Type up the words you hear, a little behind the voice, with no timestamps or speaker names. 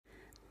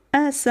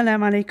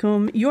Assalamu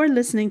alaikum. You're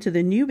listening to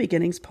the New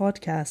Beginnings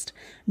podcast.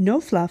 No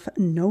fluff,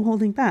 no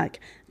holding back,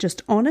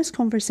 just honest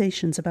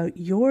conversations about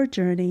your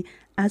journey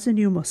as a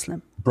new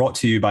Muslim. Brought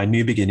to you by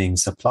New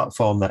Beginnings, a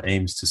platform that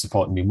aims to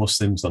support new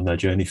Muslims on their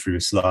journey through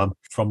Islam,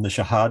 from the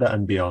Shahada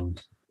and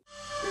beyond.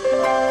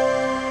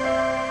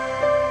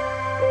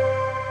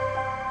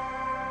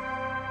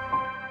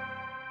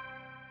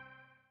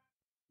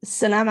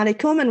 Assalamu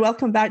alaikum and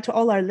welcome back to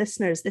all our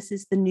listeners. This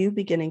is the New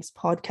Beginnings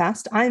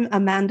podcast. I'm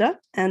Amanda,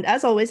 and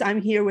as always, I'm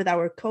here with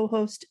our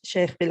co-host,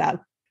 Sh Bilal.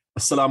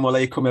 Assalamu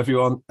alaikum,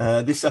 everyone.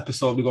 This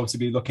episode, we're going to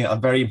be looking at a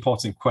very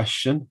important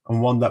question,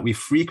 and one that we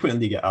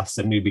frequently get asked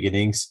at New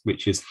Beginnings,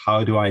 which is,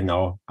 how do I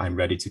know I'm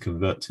ready to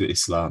convert to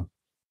Islam?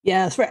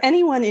 Yes, for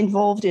anyone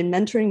involved in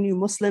mentoring new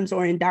Muslims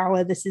or in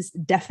Dawah, this is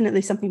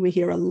definitely something we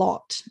hear a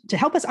lot. To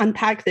help us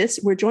unpack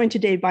this, we're joined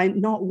today by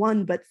not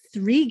one, but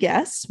three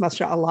guests,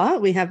 mashallah.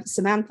 We have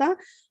Samantha,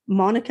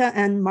 Monica,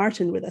 and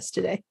Martin with us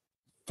today.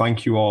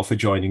 Thank you all for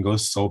joining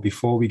us. So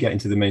before we get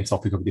into the main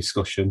topic of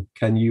discussion,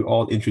 can you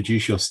all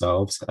introduce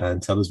yourselves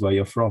and tell us where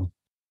you're from?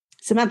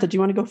 Samantha, do you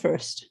want to go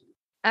first?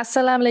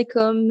 Assalamu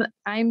alaikum.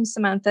 I'm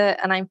Samantha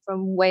and I'm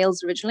from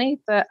Wales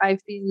originally, but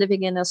I've been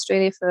living in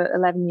Australia for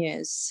 11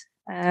 years.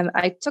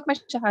 I took my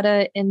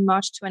Shahada in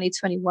March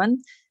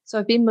 2021, so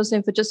I've been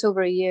Muslim for just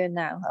over a year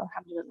now,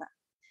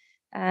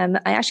 alhamdulillah.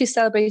 I actually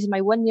celebrated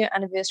my 1 year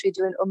anniversary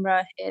doing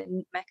Umrah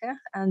in Mecca,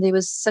 and it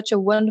was such a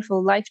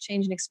wonderful,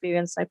 life-changing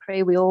experience. I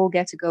pray we all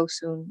get to go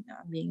soon.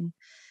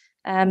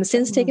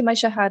 Since taking my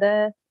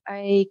Shahada,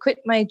 I quit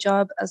my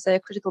job as a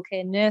critical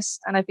care nurse,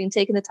 and I've been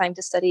taking the time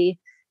to study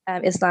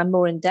Islam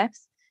more in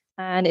depth.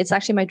 And it's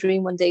actually my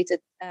dream one day to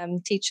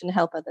teach and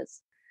help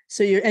others.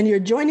 So you're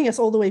joining us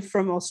all the way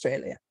from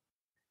Australia.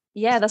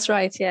 Yeah, that's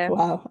right. Yeah.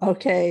 Wow.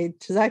 Okay.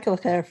 Jazakallah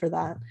khair for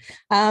that.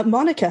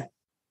 Monica.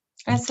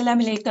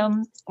 Assalamu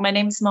alaikum. My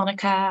name is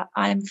Monica.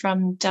 I'm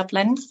from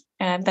Dublin,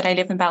 but I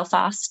live in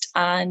Belfast,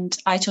 and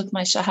I took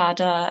my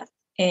Shahada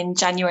in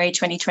January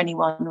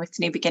 2021 with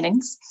New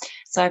Beginnings.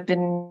 So I've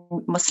been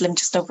Muslim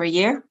just over a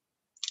year,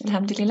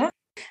 alhamdulillah.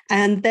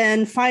 And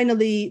then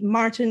finally,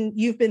 Martin,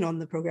 you've been on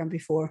the program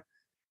before.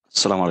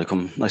 Assalamu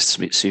alaikum. Nice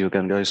to see you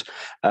again, guys.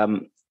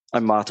 I'm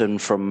Martin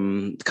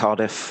from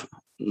Cardiff.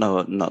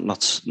 No,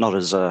 not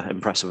as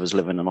impressive as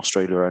living in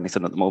Australia or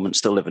anything at the moment.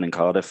 Still living in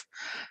Cardiff.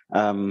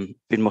 Been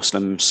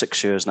Muslim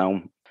 6 years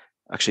now.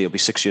 Actually, it'll be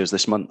 6 years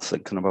this month,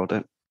 thinking about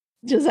it.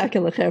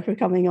 Jazakallah khair for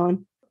coming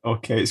on.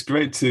 Okay, it's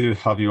great to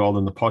have you all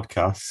on the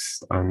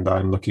podcast, and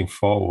I'm looking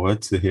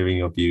forward to hearing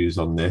your views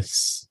on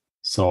this.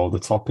 So the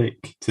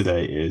topic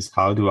today is,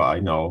 how do I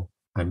know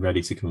I'm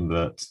ready to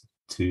convert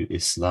to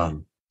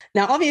Islam?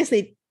 Now,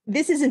 obviously,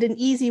 this isn't an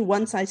easy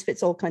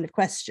one-size-fits-all kind of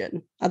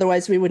question.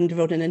 Otherwise, we wouldn't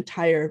devote an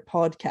entire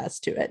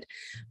podcast to it.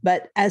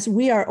 But as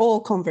we are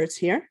all converts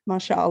here,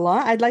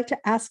 mashallah, I'd like to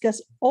ask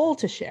us all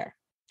to share.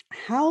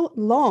 How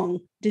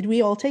long did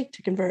we all take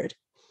to convert?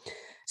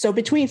 So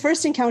between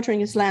first encountering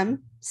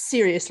Islam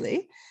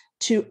seriously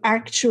to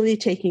actually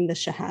taking the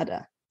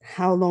Shahada,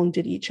 how long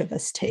did each of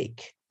us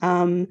take?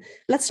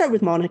 Let's start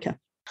with Monica.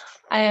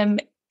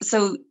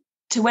 So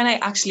to when I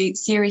actually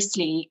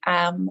seriously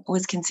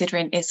was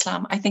considering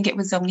Islam, I think it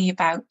was only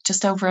about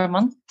just over a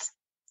month.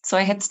 So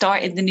I had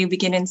started the New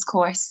Beginnings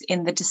course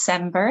in the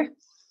December,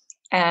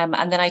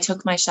 and then I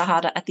took my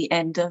Shahada at the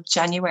end of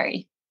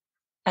January.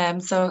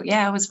 So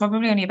yeah, it was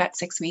probably only about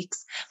 6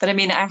 weeks. But I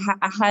mean, I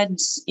had,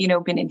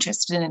 been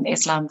interested in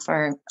Islam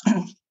for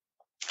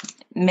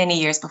many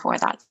years before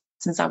that,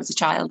 since I was a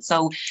child.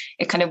 So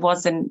it kind of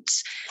wasn't,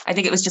 I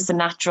think it was just a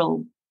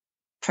natural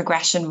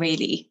progression,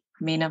 really.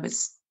 I mean,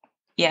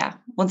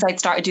 once I'd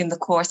started doing the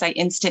course, I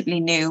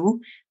instantly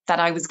knew that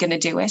I was going to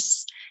do it.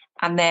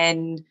 And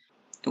then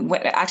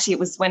actually it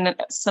was when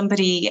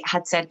somebody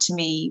had said to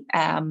me,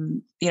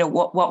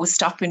 what was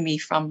stopping me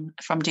from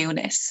doing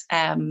it.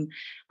 And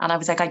I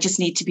was like, I just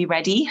need to be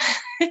ready.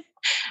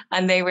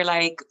 And they were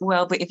like,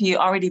 well, but if you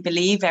already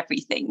believe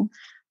everything,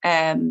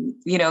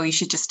 you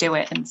should just do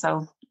it. And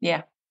so,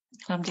 yeah,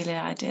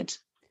 alhamdulillah, I did.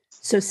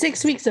 So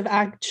 6 weeks of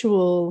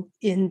actual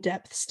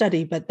in-depth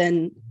study, but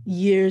then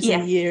years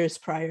and years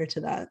prior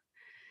to that.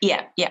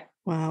 Yeah.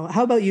 Wow.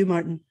 How about you,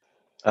 Martin?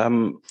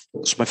 So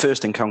my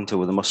first encounter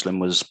with a Muslim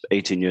was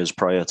 18 years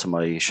prior to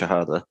my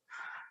Shahada.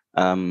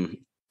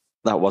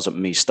 That wasn't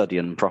me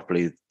studying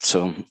properly.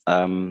 So,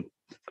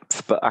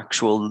 but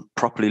actual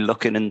properly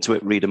looking into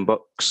it, reading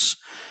books,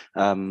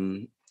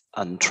 and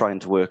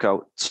trying to work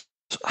out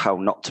how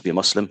not to be a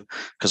Muslim,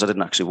 because I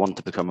didn't actually want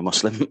to become a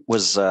Muslim,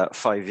 was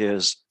 5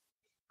 years.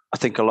 I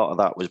think a lot of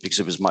that was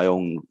because it was my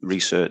own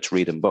research,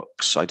 reading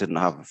books. I didn't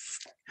have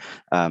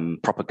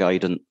proper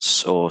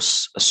guidance or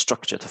a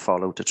structure to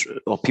follow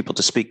or people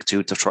to speak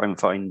to try and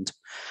find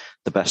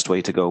the best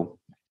way to go.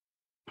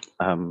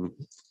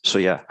 So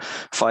yeah,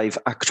 5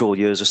 actual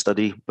years of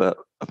study, but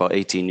about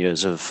 18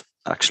 years of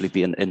actually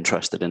being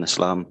interested in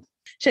Islam.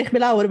 Sheikh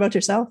Bilal, what about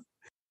yourself?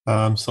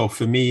 So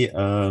for me,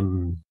 I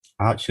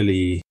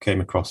actually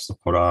came across the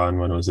Quran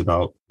when I was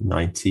about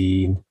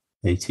 18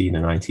 or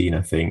 19,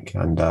 I think,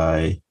 and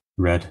I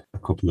read a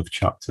couple of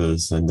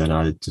chapters and then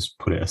I just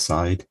put it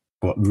aside.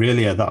 But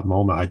really, at that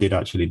moment, I did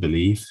actually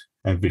believe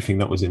everything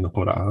that was in the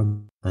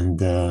Quran.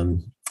 And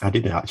I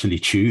didn't actually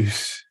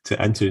choose to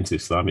enter into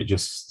Islam. It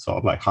just sort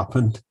of like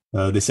happened.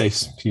 They say,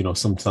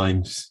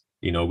 sometimes,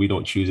 we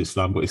don't choose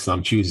Islam, but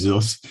Islam chooses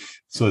us.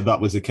 So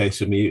that was the case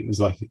for me. It was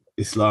like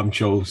Islam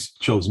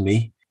chose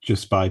me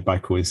just by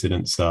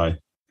coincidence. I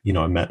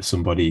met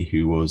somebody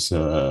who was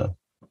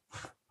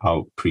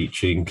out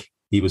preaching.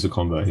 He was a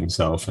convert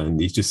himself, and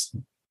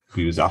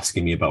he was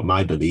asking me about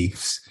my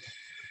beliefs.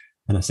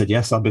 And I said,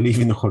 yes, I believe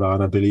in the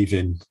Quran. I believe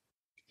in,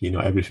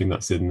 everything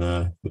that's in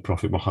the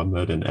Prophet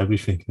Muhammad and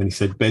everything. And he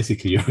said,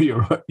 basically,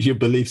 your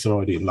beliefs are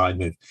already in line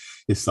with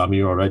Islam.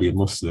 You're already a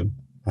Muslim,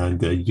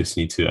 and you just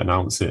need to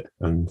announce it.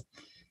 And,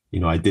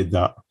 I did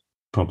that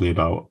probably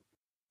about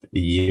a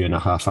year and a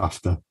half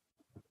after,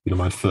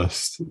 my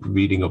first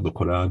reading of the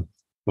Quran.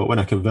 But when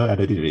I converted,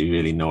 I didn't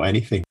really know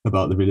anything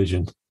about the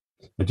religion.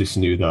 I just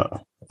knew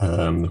that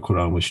the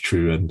Quran was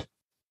true, and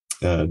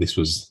this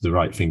was the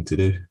right thing to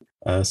do.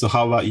 So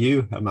how about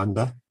you,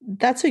 Amanda?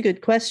 That's a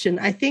good question.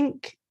 I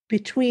think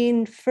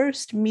between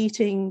first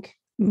meeting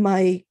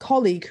my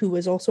colleague, who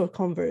was also a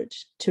convert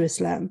to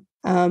Islam,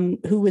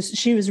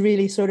 she was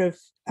really sort of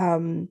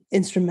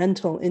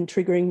instrumental in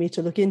triggering me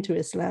to look into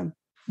Islam,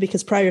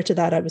 because prior to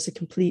that, I was a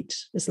complete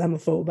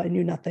Islamophobe. I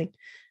knew nothing,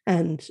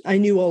 and I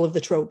knew all of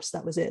the tropes.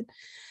 That was it.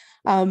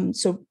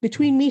 So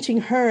between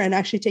meeting her and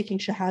actually taking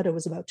Shahada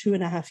was about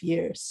 2.5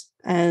 years.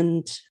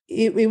 And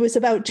it was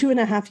about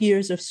 2.5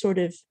 years of sort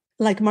of,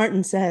 like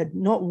Martin said,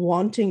 not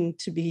wanting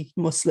to be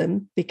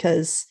Muslim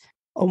because,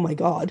 oh my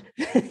God,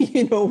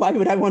 why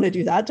would I want to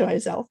do that to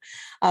myself?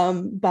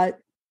 But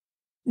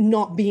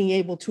not being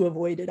able to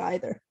avoid it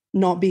either,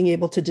 not being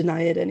able to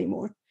deny it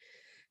anymore.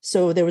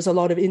 So there was a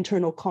lot of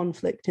internal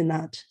conflict in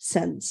that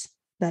sense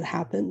that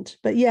happened.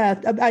 But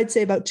yeah, I'd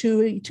say about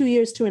 2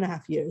 years,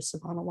 2.5 years,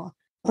 subhanAllah.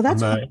 Oh,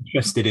 that's I'm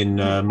interested in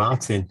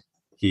Martin.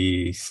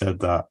 He said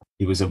that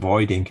he was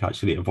trying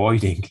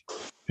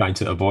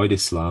to avoid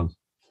Islam.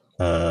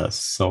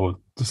 So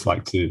just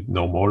like to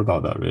know more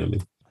about that,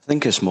 really. I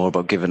think it's more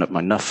about giving up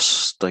my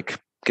nuffs, like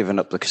giving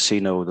up the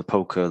casino, the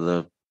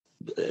poker,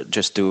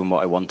 just doing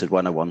what I wanted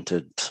when I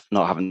wanted,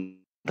 not having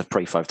to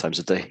pray 5 times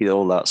a day,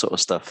 all that sort of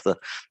stuff,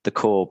 the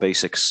core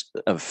basics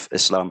of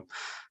Islam.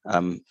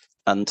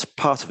 And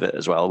part of it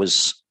as well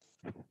was,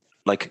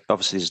 like,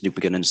 obviously there's New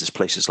Beginnings, there's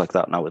places like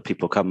that now where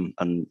people come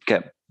and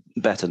get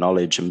better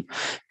knowledge and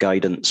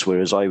guidance,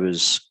 whereas I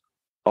was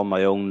on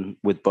my own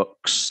with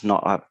books.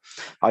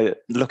 I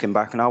looking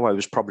back now, I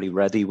was probably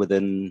ready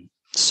within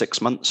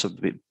 6 months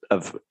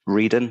of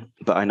reading,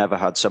 but I never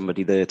had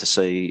somebody there to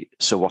say,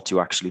 so what do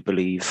you actually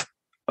believe?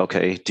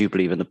 Okay, do you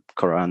believe in the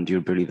Quran? Do you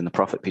believe in the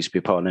Prophet, peace be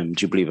upon him?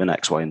 Do you believe in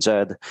X, Y, and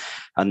Z?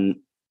 And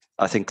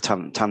I think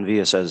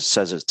Tanvir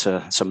says it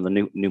to some of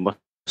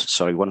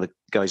the one of the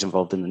guys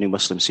involved in the new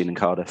Muslim scene in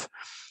Cardiff.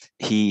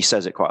 He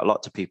says it quite a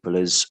lot to people,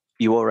 is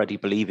you already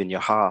believe in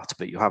your heart,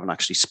 but you haven't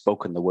actually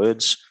spoken the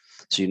words.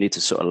 So you need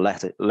to sort of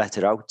let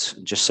it out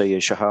and just say your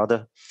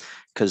Shahada.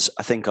 Because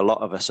I think a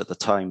lot of us at the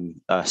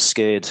time are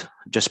scared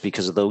just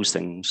because of those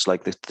things,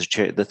 like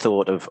the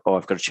thought of,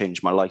 I've got to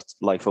change my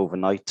life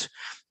overnight,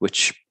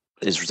 which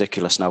is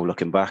ridiculous now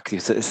looking back. You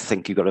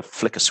think you've got to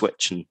flick a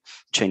switch and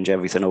change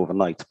everything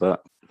overnight.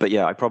 But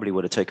yeah, I probably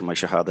would have taken my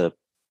Shahada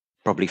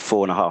probably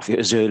 4.5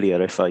 years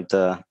earlier if I'd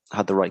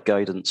had the right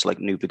guidance, like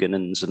New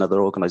Beginnings and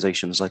other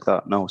organizations like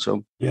that. No,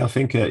 so yeah, I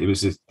think it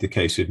was the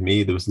case with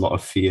me. There was a lot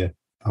of fear.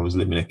 I was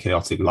living a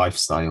chaotic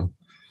lifestyle,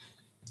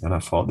 and I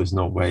thought there's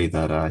no way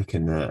that I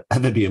can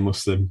ever be a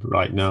Muslim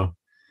right now.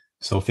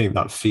 So I think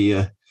that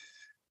fear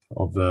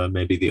of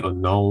maybe the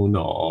unknown,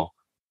 or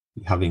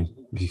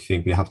you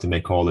think we have to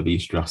make all of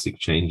these drastic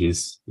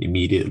changes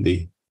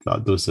immediately,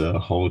 that does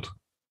hold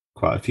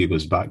quite a few of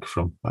us back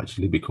from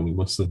actually becoming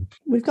Muslim.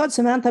 We've got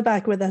Samantha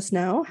back with us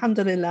now.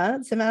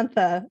 Alhamdulillah.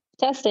 Samantha.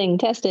 Testing.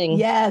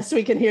 Yes,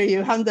 we can hear you.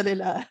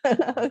 Alhamdulillah.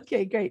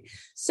 Okay, great.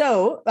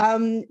 So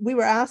we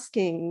were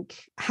asking,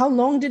 how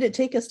long did it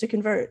take us to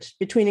convert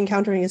between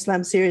encountering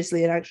Islam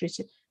seriously and actually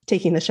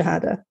taking the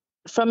Shahada?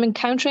 From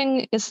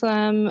encountering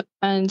Islam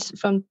and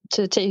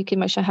to taking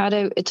my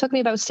Shahada, it took me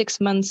about 6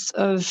 months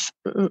of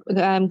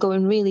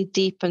going really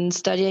deep and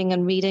studying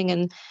and reading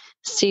and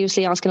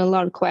seriously asking a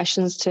lot of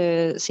questions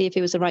to see if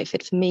it was the right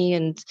fit for me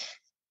and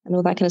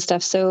all that kind of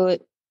stuff. So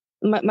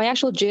my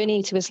actual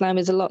journey to Islam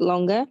is a lot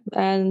longer,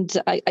 and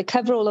I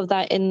cover all of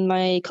that in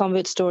my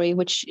convert story,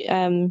 which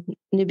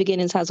New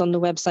Beginnings has on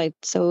the website.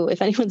 So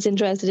if anyone's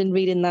interested in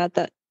reading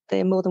that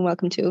they're more than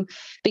welcome to.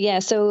 But yeah,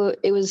 so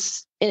it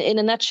was, in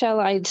a nutshell,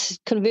 I'd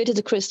converted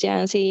to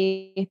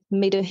Christianity,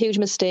 made a huge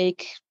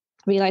mistake,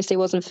 realized it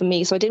wasn't for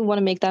me. So I didn't want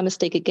to make that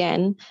mistake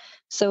again.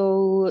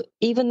 So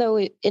even though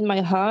in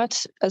my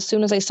heart, as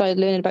soon as I started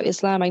learning about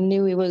Islam, I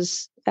knew it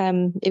was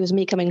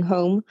me coming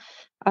home.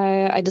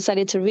 I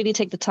decided to really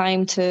take the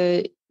time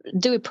to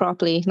do it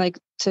properly, like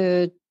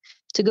to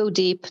go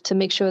deep, to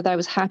make sure that I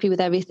was happy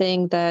with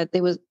everything, that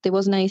there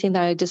wasn't anything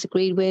that I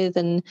disagreed with,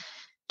 and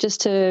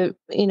just to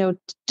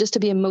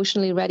be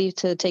emotionally ready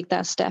to take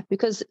that step,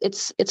 because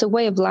it's a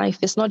way of life.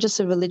 It's not just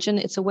a religion,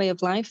 it's a way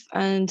of life.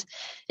 And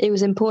it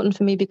was important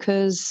for me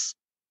because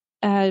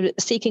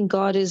seeking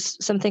God is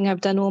something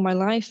I've done all my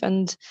life,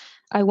 and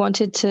I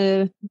wanted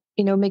to,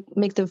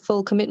 make the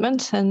full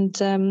commitment. And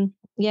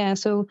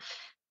so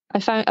I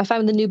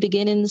found the New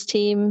Beginnings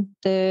team.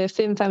 The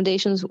Firm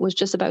Foundations was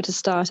just about to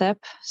start up,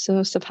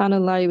 so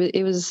subhanallah,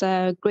 it was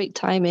great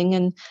timing.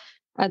 And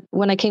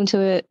when I came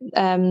to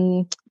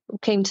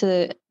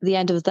the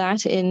end of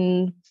that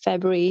in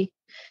February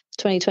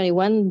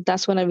 2021,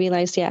 that's when I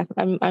realized,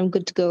 I'm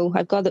good to go.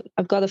 I've got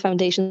the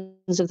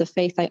foundations of the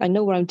faith. I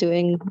know what I'm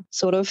doing,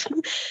 sort of,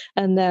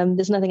 and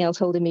there's nothing else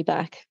holding me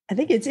back. I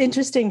think it's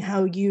interesting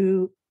how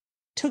you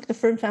took the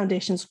Firm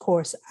Foundations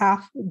course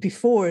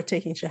before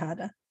taking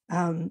Shahada.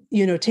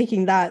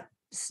 Taking that,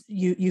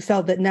 you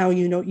felt that now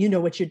you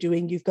know what you're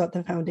doing. You've got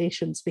the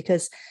foundations,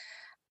 because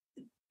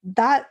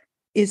that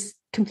is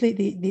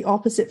completely the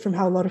opposite from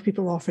how a lot of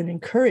people are often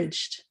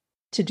encouraged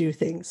to do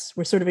things.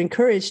 We're sort of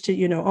encouraged to,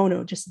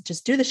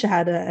 just do the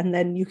Shahada and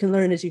then you can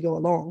learn as you go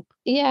along.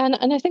 Yeah,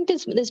 and I think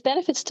there's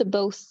benefits to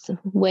both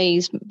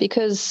ways,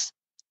 because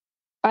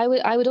I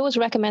would always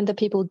recommend that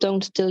people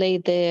don't delay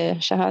their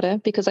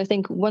Shahada, because I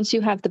think once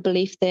you have the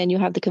belief there and you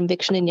have the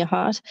conviction in your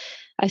heart,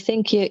 I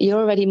think you're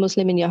already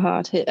Muslim in your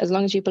heart. As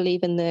long as you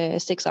believe in the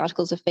 6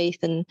 articles of faith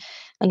and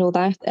all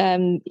that,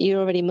 you're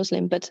already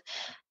Muslim. But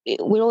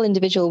we're all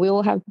individual. We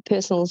all have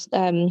personal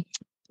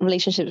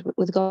relationships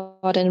with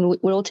God, and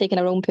we're all taking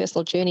our own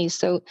personal journeys.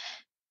 So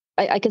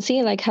I can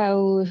see like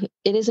how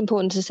it is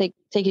important to take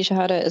your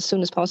Shahada as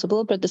soon as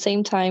possible, but at the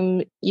same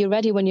time, you're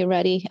ready when you're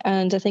ready.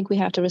 And I think we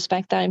have to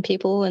respect that in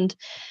people. And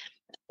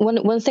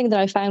one thing that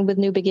I found with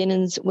New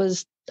Beginnings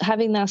was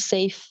having that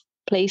safe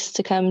place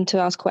to come to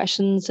ask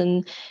questions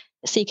and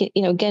seek,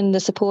 again, the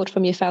support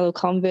from your fellow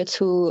converts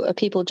who are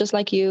people just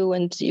like you,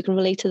 and you can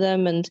relate to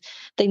them, and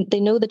they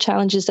know the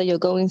challenges that you're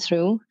going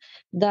through.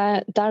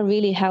 That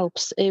really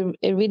helps. It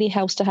really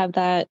helps to have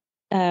that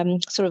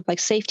sort of like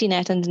safety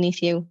net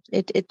underneath you.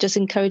 It just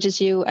encourages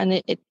you, and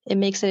it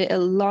makes it a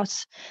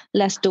lot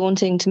less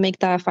daunting to make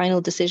that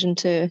final decision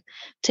to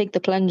take the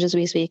plunge, as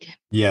we speak.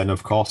 Yeah, and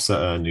of course,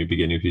 at New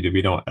Beginning,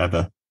 we don't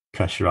ever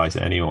pressurize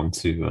anyone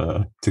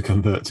to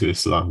convert to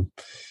Islam.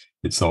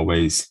 It's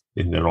always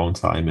in their own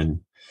time and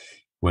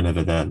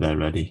whenever they're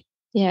ready.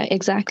 Yeah,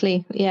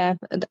 exactly. Yeah,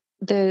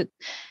 the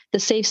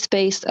safe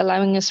space,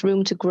 allowing us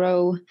room to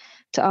grow,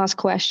 to ask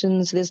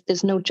questions.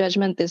 There's no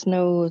judgment. There's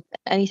no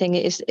anything.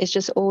 It's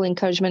just all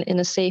encouragement in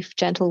a safe,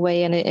 gentle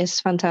way, and it is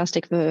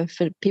fantastic for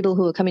people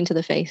who are coming to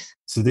the faith.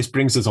 So this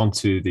brings us on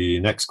to the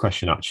next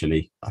question.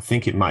 Actually, I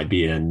think it might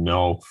be a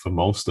no for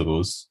most of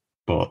us,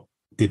 but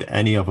did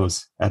any of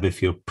us ever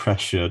feel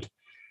pressured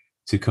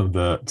to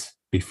convert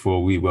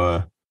before we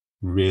were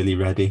really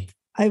ready?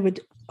 I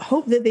would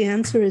hope that the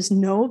answer is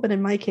no, but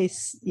in my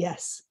case,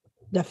 yes,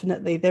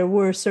 definitely. There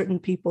were certain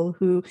people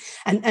who,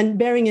 and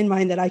bearing in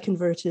mind that I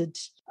converted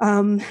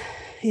in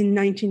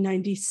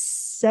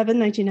 1997,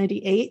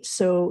 1998.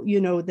 So,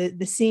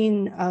 the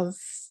scene of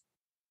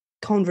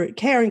convert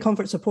care and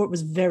convert support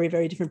was very,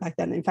 very different back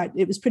then. In fact,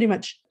 it was pretty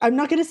much, I'm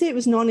not going to say it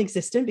was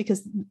non-existent,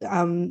 because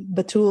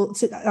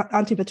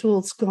Auntie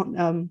Batul's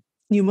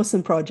New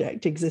Muslim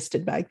Project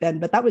existed back then,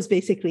 but that was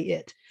basically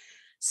it.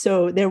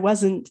 So there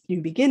wasn't New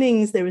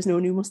Beginnings, there was no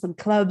New Muslim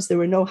clubs, there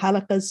were no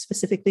halaqas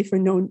specifically for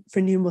new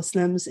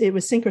Muslims. It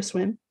was sink or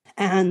swim.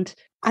 And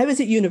I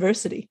was at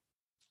university,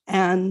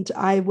 and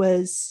I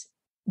was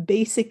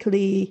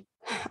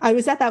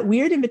at that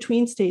weird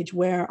in-between stage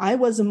where I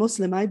was a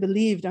Muslim, I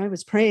believed, I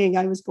was praying,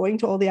 I was going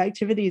to all the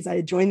activities, I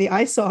had joined the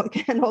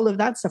ISOC and all of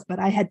that stuff, but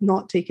I had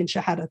not taken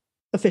Shahada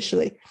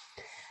officially.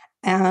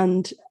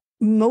 And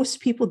most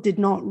people did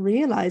not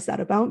realize that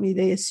about me.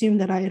 They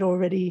assumed that I had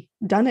already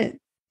done it.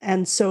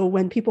 And so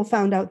when people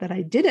found out that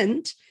I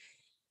didn't,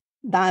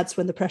 that's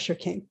when the pressure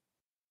came.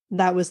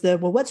 That was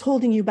what's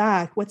holding you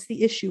back? What's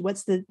the issue?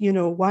 What's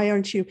why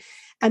aren't you?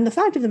 And the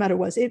fact of the matter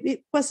was,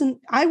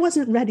 I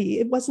wasn't ready.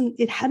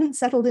 It hadn't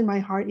settled in my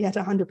heart yet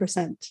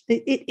 100%.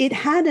 It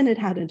had and it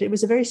hadn't. It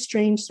was a very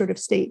strange sort of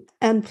state.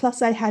 And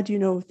plus I had,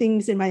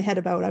 things in my head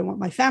about, I want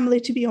my family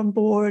to be on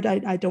board.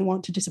 I don't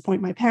want to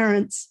disappoint my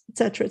parents, et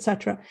cetera, et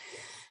cetera.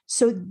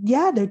 So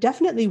yeah, there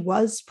definitely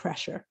was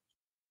pressure.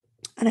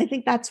 And I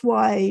think that's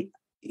why,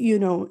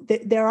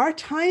 there are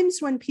times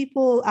when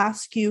people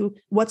ask you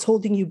what's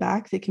holding you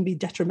back that can be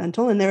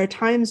detrimental. And there are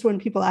times when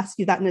people ask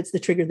you that, and it's the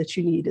trigger that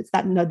you need. It's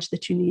that nudge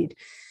that you need.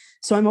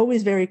 So I'm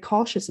always very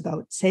cautious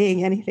about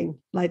saying anything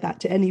like that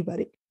to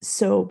anybody.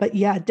 So, but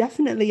yeah,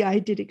 definitely I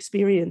did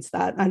experience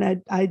that.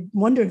 And I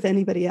wonder if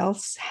anybody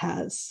else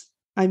has.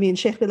 I mean,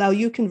 Sh Bilal,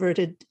 you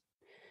converted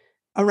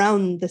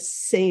around the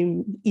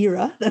same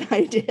era that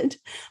I did,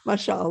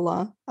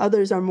 mashallah.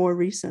 Others are more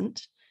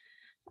recent.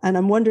 And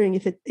I'm wondering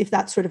if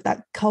that sort of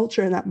that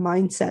culture and that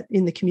mindset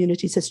in the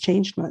communities has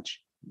changed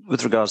much.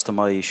 With regards to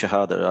my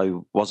Shahada, I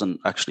wasn't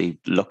actually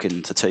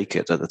looking to take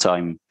it at the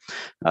time.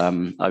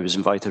 I was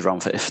invited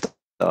around for iftar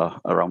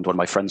around one of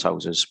my friends'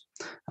 houses.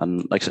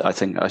 And like I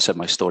think I said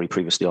my story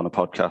previously on a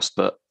podcast,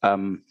 but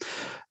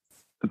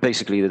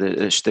basically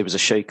there was a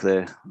sheikh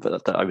there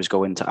that I was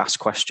going to ask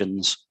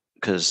questions,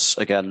 because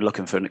again,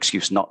 looking for an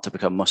excuse not to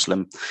become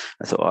Muslim.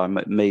 I thought I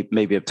may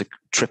be able to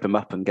trip him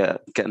up and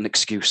get an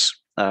excuse.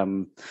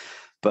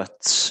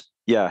 But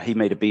yeah, he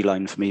made a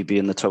beeline for me,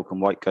 being the token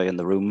white guy in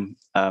the room,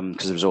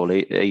 because there was all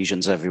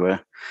Asians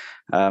everywhere.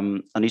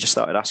 And he just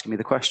started asking me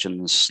the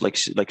questions, like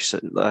you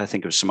said, I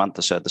think it was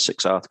Samantha said, the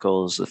 6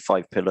 articles, the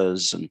 5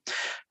 pillars,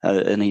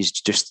 and he's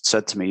just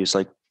said to me, he's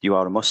like, "You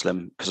are a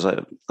Muslim," because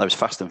I was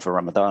fasting for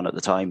Ramadan at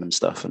the time and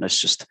stuff, and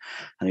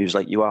he was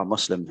like, "You are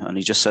Muslim," and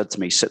he just said to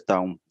me, "Sit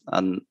down."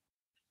 And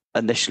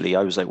initially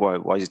I was like,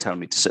 why is he telling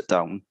me to sit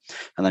down?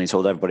 And then he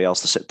told everybody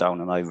else to sit down,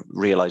 and I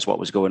realized what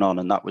was going on,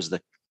 and that was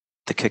the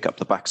kick up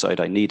the backside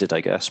I needed,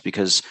 I guess,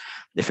 because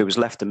if it was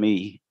left to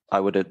me,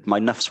 my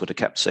nafs would have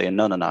kept saying,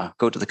 no,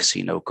 go to the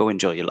casino, go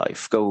enjoy your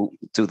life, go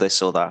do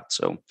this or that.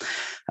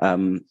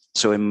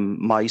 So in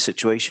my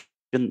situation,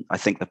 I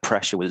think the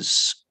pressure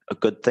was a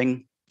good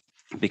thing,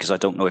 because I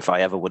don't know if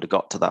I ever would have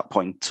got to that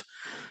point,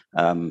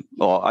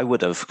 or I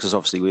would have, because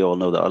obviously we all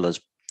know that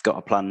Allah's got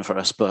a plan for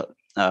us. But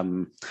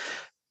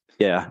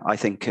yeah, I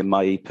think in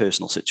my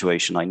personal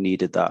situation, I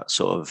needed that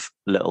sort of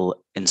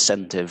little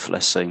incentive,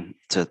 let's say,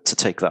 to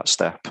take that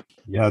step.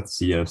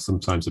 Yeah,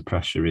 sometimes the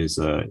pressure is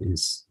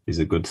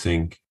a good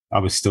thing. I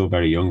was still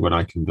very young when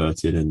I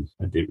converted, and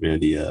I didn't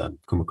really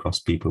come across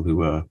people who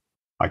were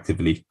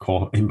actively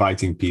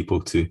inviting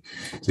people to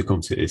come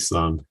to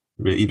Islam,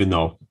 even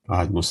though I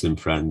had Muslim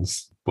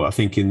friends. But I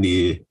think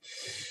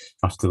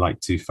after like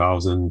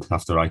 2000,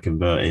 after I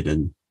converted,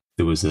 and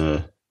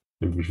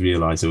I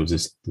realized there was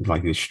this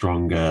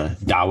strong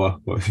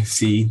dawah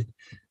scene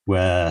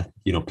where,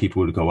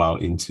 people would go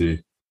out into,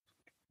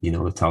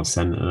 the town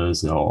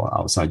centres or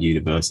outside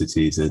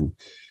universities, and,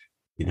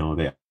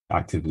 they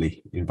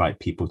actively invite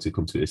people to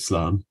come to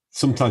Islam.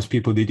 Sometimes they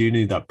do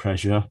need that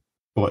pressure,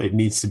 but it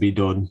needs to be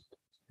done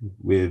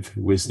with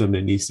wisdom.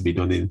 It needs to be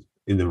done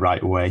in the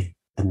right way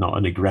and not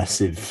an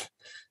aggressive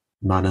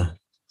manner.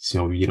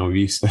 So, we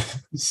used to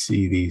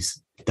see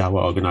these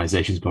dawah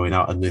organisations going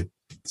out, and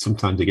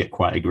sometimes they get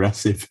quite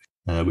aggressive,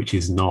 which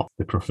is not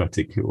the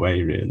prophetic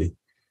way, really.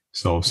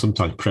 So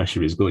sometimes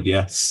pressure is good,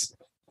 yes.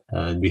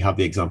 And we have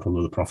the example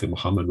of the Prophet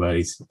Muhammad, where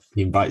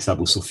he invites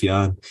Abu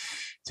Sufyan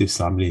to his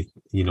family,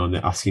 and they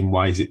ask him,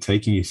 "Why is it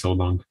taking you so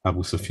long,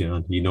 Abu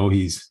Sufyan?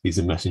 He's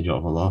a messenger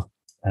of Allah."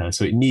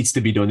 So it needs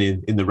to be done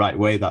in the right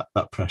way,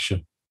 that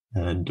pressure,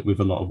 and with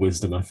a lot of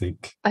wisdom, I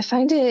think. I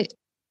find it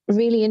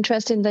really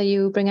interesting that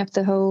you bring up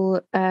the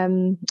whole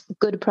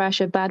good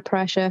pressure, bad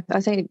pressure.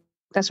 I think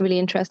that's really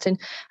interesting.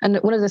 And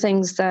one of the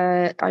things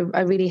that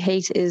I really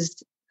hate is,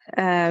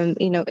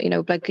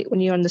 like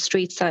when you're on the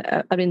streets,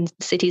 I'm in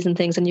cities and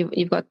things, and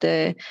you've got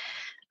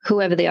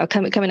whoever they are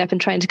coming up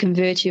and trying to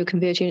convert you,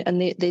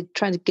 and they're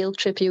trying to guilt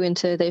trip you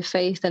into their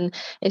faith, and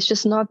it's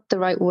just not the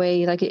right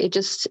way. Like it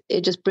just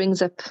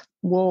brings up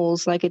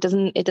walls. Like it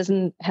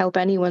doesn't help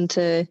anyone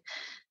to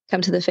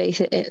come to the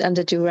faith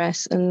under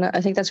duress. And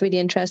I think that's really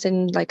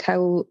interesting, like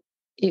how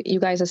you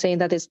guys are saying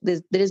that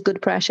there is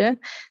good pressure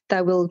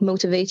that will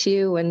motivate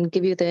you and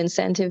give you the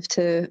incentive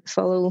to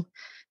follow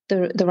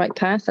the right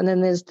path, and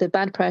then there's the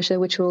bad pressure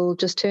which will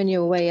just turn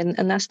you away,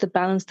 and that's the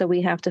balance that we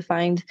have to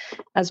find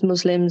as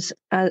Muslims,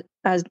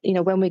 as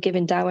when we're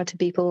giving dawah to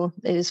people.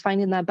 It is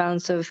finding that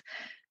balance of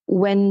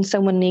when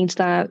someone needs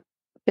that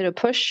bit of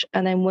push,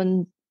 and then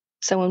when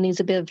someone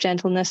needs a bit of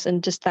gentleness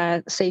and just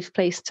that safe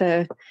place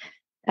to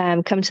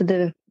come to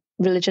the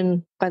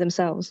religion by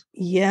themselves.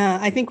 Yeah,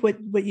 I think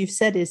what you've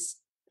said is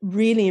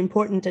really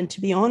important. And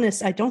to be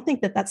honest, I don't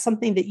think that that's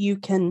something that you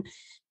can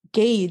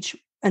gauge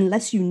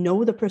unless you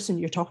know the person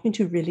you're talking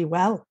to really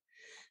well.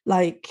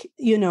 Like,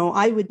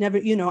 I would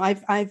never,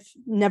 I've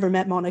never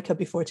met Monica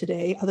before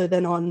today, other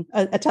than on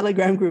a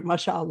Telegram group,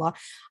 mashallah.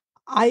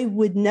 I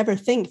would never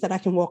think that I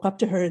can walk up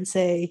to her and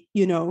say,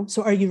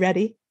 so are you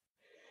ready?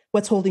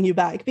 What's holding you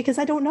back? Because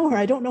I don't know her.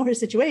 I don't know her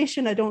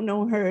situation. I don't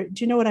know her.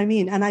 Do you know what I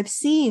mean? And I've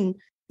seen,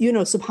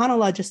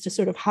 subhanAllah, just to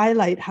sort of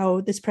highlight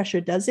how this pressure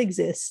does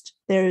exist.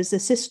 There's a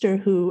sister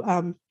who,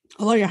 Allah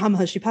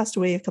yarhamha, she passed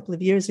away a couple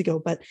of years ago,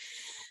 but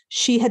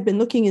she had been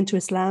looking into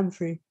Islam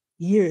for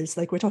years,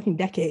 like we're talking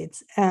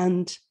decades.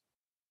 And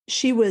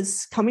she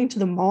was coming to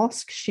the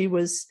mosque. She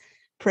was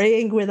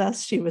praying with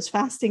us. She was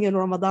fasting in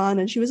Ramadan,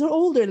 and she was an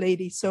older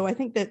lady. So I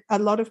think that a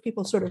lot of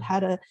people sort of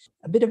had a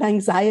bit of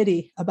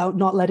anxiety about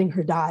not letting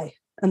her die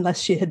unless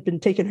she had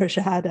been taking her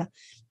shahada.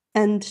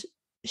 And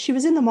she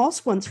was in the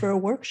mosque once for a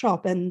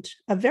workshop, and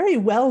a very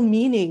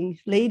well-meaning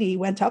lady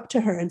went up to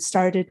her and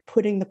started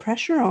putting the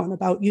pressure on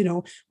about,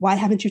 why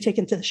haven't you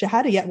taken to the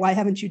shahada yet? Why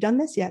haven't you done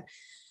this yet?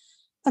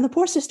 And the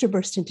poor sister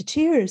burst into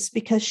tears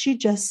because she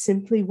just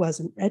simply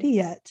wasn't ready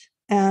yet.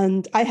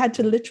 And I had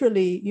to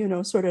literally,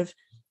 sort of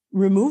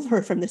remove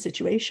her from the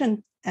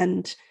situation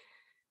and,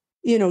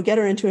 get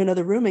her into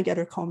another room and get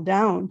her calmed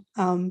down.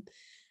 And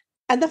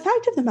the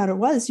fact of the matter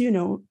was,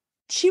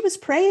 she was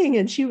praying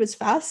and she was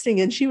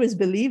fasting and she was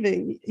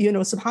believing,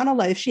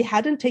 subhanAllah, if she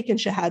hadn't taken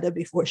Shahada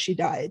before she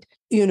died,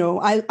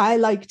 I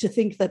like to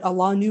think that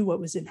Allah knew what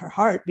was in her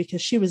heart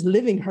because she was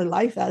living her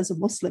life as a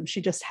Muslim.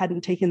 She just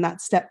hadn't taken that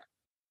step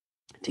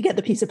to get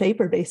the piece of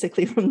paper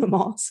basically from the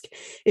mosque.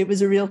 It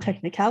was a real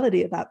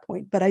technicality at that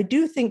point. But I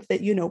do think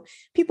that,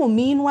 people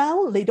mean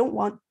well. They don't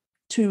want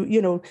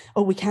to,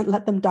 we can't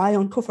let them die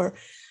on kufr.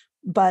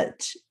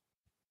 But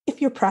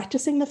if you're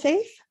practicing the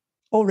faith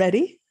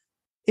already,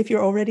 if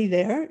you're already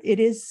there, it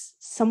is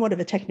somewhat of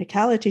a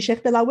technicality.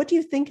 Sheikh Bilal, what do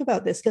you think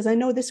about this? Because I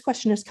know this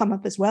question has come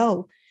up as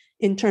well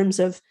in terms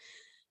of,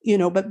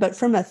 but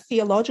from a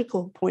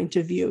theological point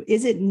of view,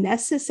 is it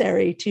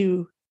necessary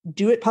to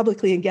do it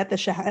publicly and get the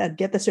shahad,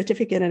 get the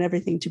certificate and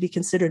everything to be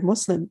considered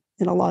Muslim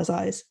in Allah's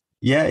eyes?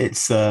 Yeah,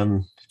 it's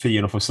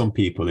for some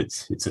people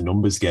it's a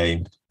numbers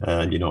game,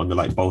 and they're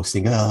like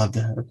boasting, I've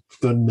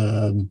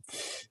done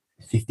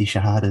 50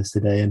 shahadas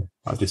today, and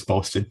I've just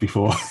boasted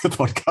before the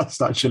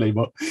podcast actually,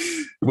 but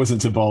it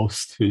wasn't to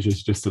boast, it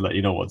was just to let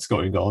you know what's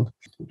going on.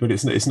 But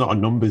it's not a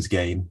numbers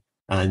game,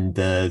 and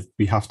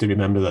we have to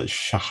remember that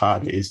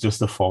shahada is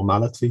just a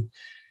formality.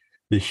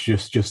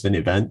 It's just an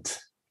event,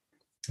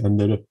 and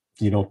there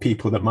are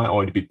people that might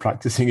already be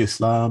practicing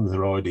Islam,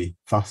 they're already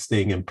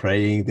fasting and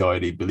praying, they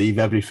already believe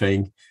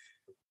everything.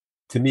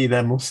 To me,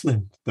 they're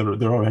Muslim.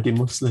 They're already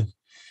Muslim,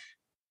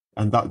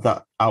 and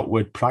that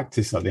outward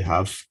practice that they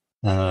have.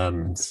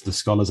 The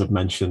scholars have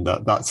mentioned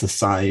that that's a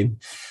sign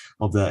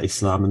of their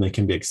Islam, and they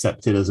can be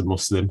accepted as a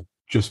Muslim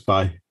just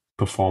by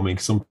performing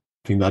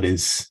something that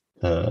is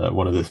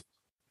one of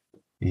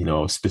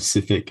the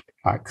specific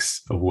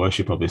acts of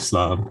worship of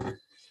Islam.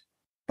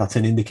 That's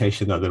an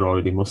indication that they're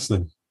already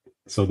Muslim.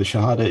 So the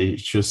Shahada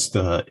is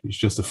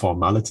just a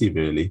formality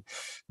really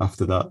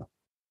after that.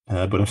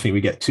 But I think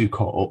we get too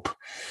caught up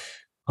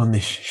on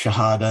this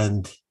Shahada,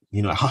 and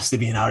it has to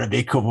be in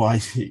Arabic,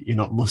 otherwise you're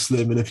not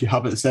Muslim. And if you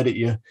haven't said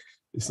it,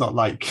 it's not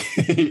like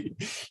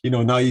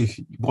now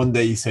one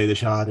day you say the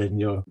Shahada and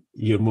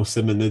you're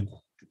Muslim, and then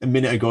a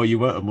minute ago you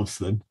weren't a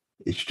Muslim.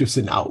 It's just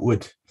an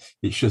outward.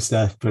 It's just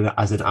there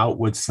as an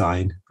outward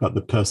sign that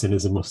the person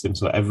is a Muslim,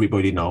 so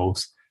everybody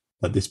knows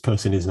that this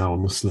person is now a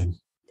Muslim.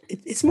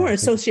 It's more a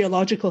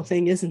sociological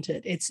thing, isn't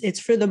it? It's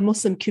for the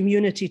Muslim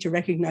community to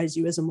recognize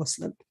you as a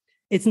Muslim.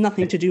 It's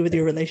nothing to do with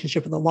your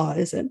relationship with Allah,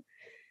 is it?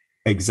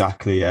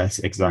 Exactly. Yes.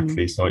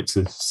 Exactly. So it's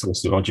a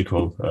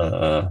sociological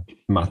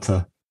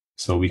matter.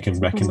 So we can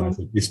recognize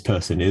that this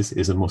person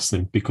is a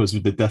Muslim, because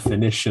with the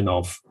definition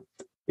of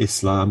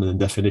Islam and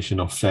the definition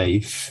of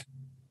faith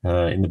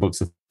in the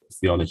books of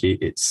theology,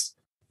 it's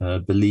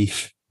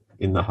belief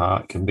in the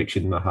heart,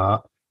 conviction in the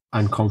heart,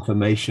 and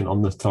confirmation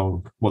on the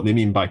tongue. What they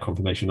mean by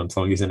confirmation on the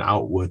tongue is an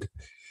outward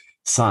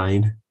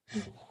sign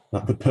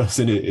that the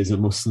person is a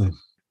Muslim.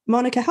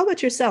 Monica, how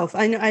about yourself?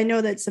 I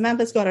know that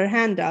Samantha's got her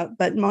hand out,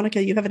 but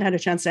Monica, you haven't had a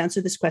chance to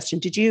answer this question.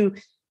 Did you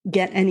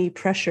get any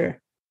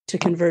pressure to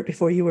convert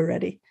before you were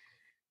ready?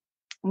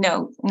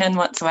 No, none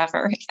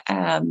whatsoever.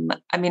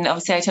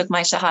 Obviously I took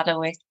my Shahada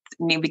with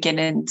New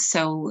Beginnings.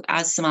 So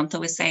as Samantha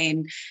was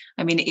saying,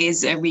 it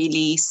is a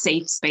really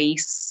safe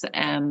space.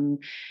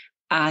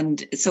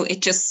 And so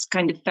it just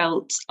kind of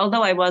felt,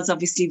 although I was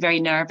obviously very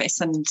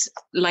nervous, and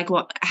like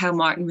how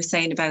Martin was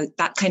saying about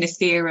that kind of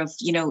fear of,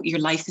 your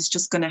life is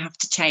just going to have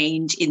to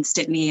change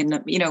instantly. And,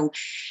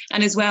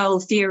 and as well,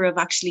 fear of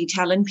actually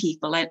telling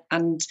people.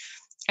 And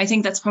I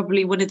think that's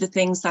probably one of the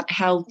things that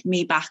held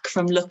me back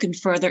from looking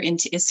further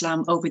into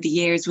Islam over the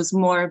years, was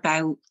more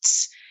about,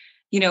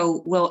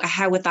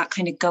 how would that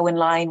kind of go in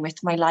line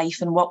with my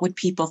life, and what would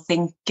people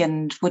think,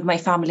 and would my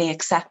family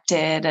accept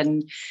it?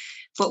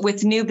 But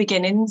with New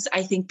Beginnings,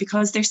 I think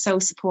because they're so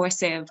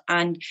supportive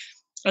and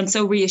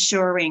so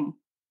reassuring,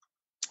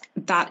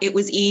 that it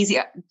was easy.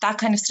 That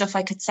kind of stuff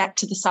I could set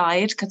to the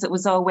side, because it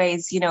was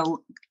always,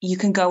 you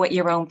can go at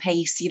your own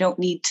pace. You don't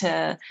need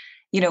to,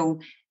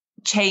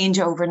 change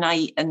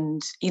overnight.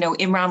 And,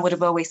 Imran would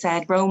have always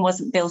said Rome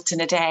wasn't built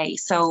in a day.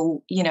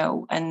 So,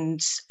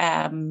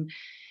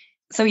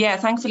 so yeah,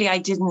 thankfully I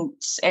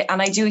didn't.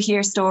 And I do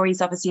hear stories,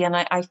 obviously, and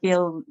I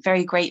feel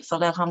very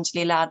grateful,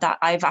 alhamdulillah, that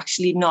I've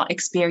actually not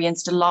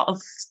experienced a lot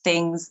of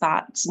things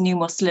that new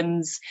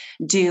Muslims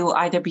do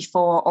either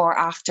before or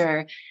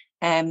after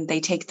they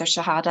take their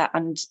Shahada.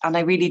 And I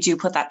really do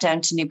put that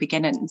down to New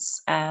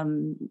Beginnings,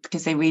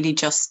 because they really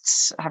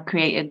just have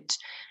created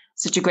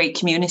such a great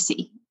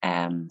community.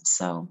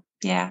 So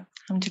yeah,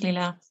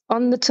 alhamdulillah.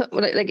 On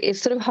the it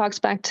sort of harks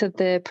back to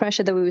the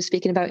pressure that we were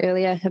speaking about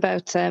earlier,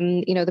 about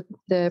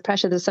the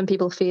pressure that some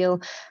people feel,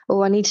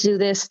 I need to do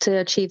this to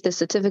achieve this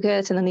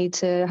certificate, and I need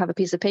to have a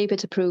piece of paper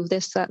to prove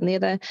this, that, and the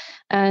other.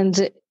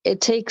 And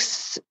it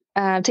takes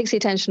the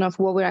attention off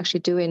what we're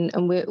actually doing,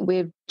 and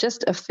we're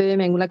just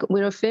affirming,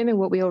 we're affirming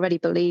what we already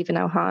believe in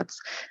our hearts.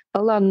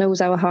 Allah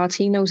knows our hearts.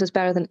 He knows us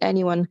better than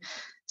anyone.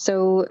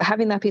 So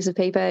having that piece of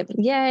paper,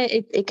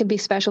 it can be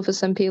special for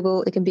some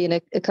people. It can be an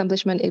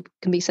accomplishment. It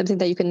can be something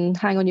that you can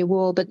hang on your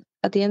wall. But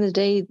at the end of the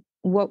day,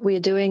 what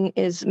we're doing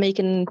is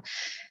making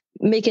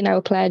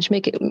our pledge,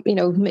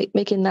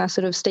 making that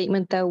sort of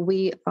statement that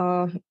we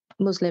are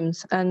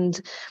Muslims. And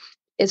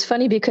it's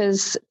funny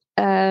because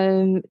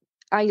I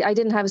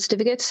didn't have a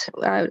certificate.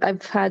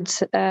 I've had,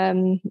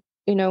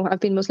 I've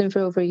been Muslim for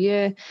over a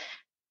year.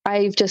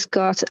 I've just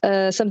got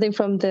something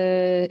from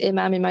the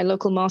imam in my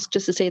local mosque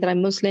just to say that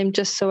I'm Muslim,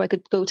 just so I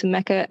could go to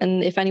Mecca.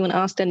 And if anyone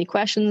asked any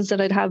questions, that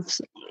I'd have,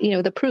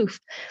 the proof,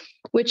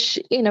 which,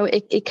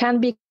 it can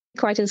be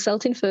quite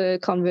insulting for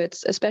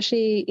converts,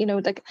 especially,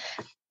 like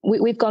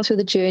we've gone through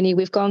the journey,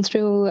 we've gone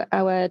through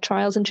our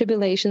trials and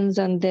tribulations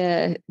and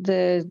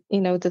the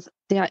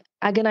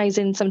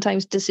agonizing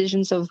sometimes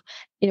decisions of,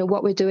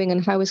 what we're doing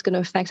and how it's going to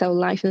affect our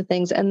life and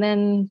things. And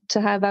then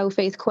to have our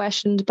faith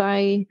questioned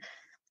by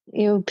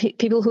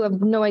people who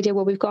have no idea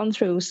what we've gone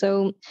through.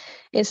 So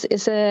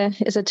it's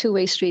a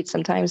two-way street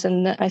sometimes.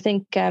 And I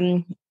think,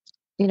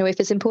 if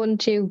it's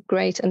important to you,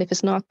 great. And if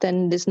it's not,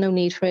 then there's no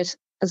need for it.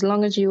 As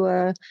long as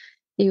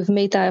you've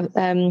made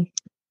that,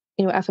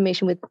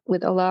 affirmation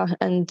with Allah,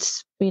 and,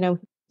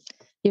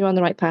 you're on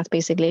the right path,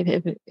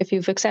 basically. If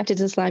you've accepted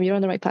Islam, you're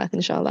on the right path,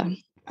 inshallah.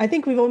 I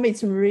think we've all made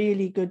some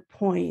really good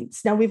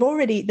points. Now,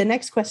 the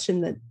next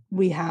question that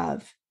we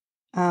have,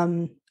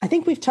 I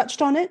think we've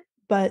touched on it,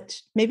 but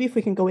maybe if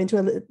we can go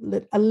into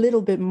a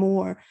little bit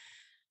more,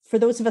 for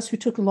those of us who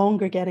took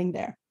longer getting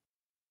there,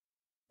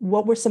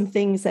 what were some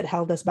things that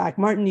held us back?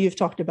 Martin, you've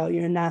talked about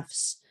your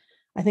nafs.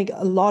 I think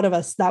a lot of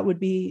us, that would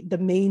be the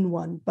main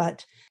one,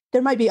 but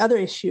there might be other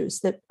issues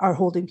that are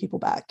holding people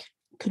back.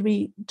 Could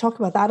we talk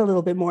about that a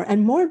little bit more?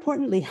 And more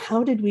importantly,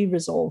 how did we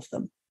resolve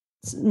them?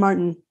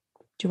 Martin,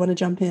 do you want to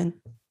jump in?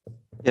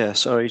 Yeah,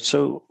 sorry.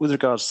 So with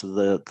regards to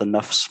the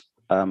nafs,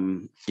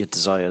 your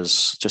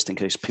desires, just in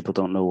case people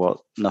don't know what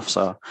nafs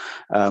are.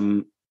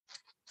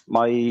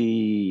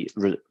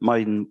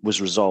 Mine was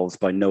resolved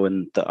by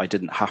knowing that I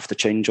didn't have to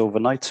change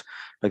overnight.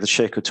 Like the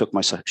sheikh who took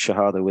my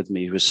shahada with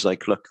me was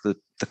like, look, the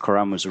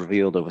Quran was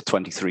revealed over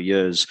 23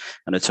 years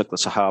and it took the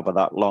Sahaba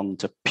that long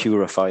to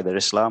purify their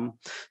Islam.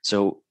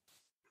 So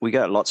we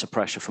get lots of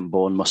pressure from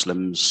born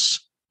Muslims,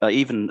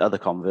 even other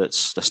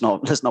converts. Let's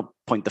not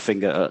point the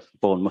finger at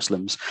born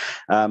Muslims,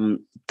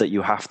 that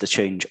you have to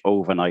change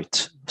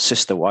overnight.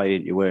 Sister, why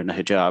aren't you wearing a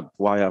hijab?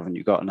 Why haven't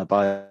you got an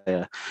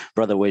abaya?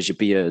 Brother, where's your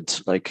beard?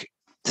 Like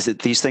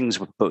these things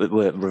were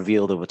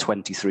revealed over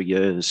 23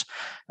 years.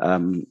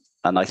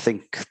 And I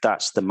think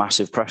that's the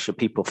massive pressure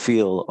people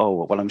feel.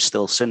 Oh, well, I'm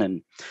still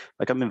sinning.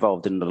 Like I'm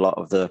involved in a lot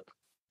of the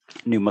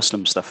new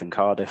Muslim stuff in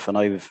Cardiff, and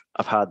I've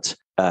had,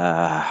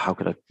 how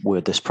could I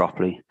word this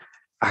properly?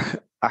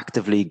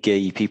 Actively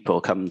gay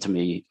people come to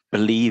me,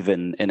 believe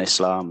in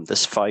Islam.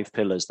 There's 5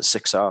 pillars, the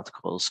 6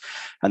 articles.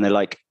 And they're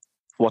like,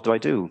 what do I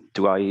do?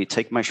 Do I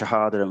take my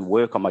shahada and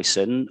work on my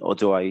sin, or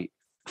do I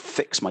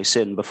fix my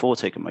sin before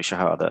taking my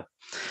shahada?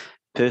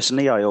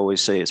 Personally, I always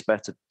say it's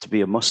better to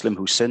be a Muslim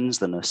who sins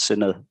than a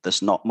sinner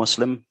that's not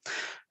Muslim.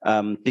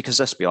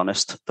 Because let's be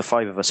honest, the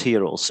 5 of us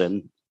here all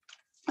sin.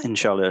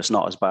 Inshallah, it's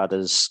not as bad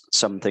as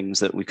some things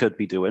that we could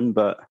be doing.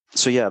 But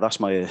so yeah, that's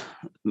my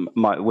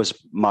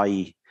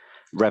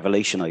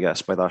revelation, I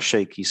guess, by that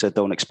sheikh. He said,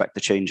 don't expect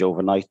to change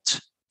overnight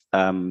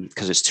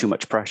because it's too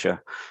much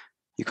pressure.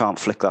 You can't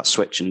flick that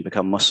switch and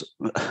become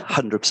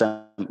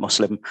 100%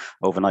 Muslim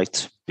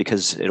overnight,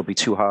 because it'll be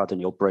too hard and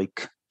you'll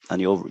break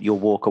and you'll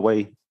walk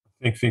away.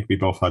 I think we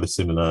both had a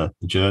similar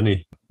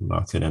journey,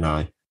 Martin and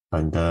I.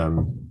 And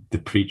the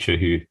preacher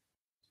who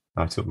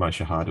I took my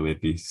shahada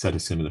with, he said a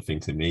similar thing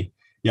to me.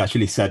 He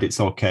actually said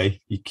it's okay,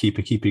 you keep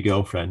your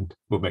girlfriend,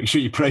 but make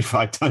sure you pray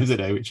 5 times a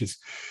day, which is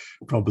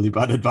probably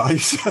bad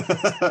advice.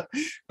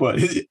 But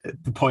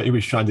the point he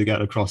was trying to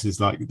get across is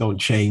like, don't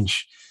try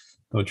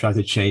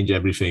to change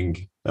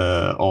everything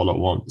all at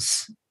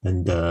once.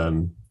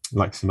 And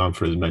like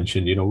Samantha has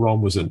mentioned,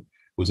 Rome wasn't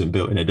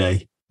built in a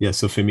day. Yeah,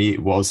 so for me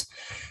it was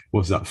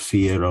that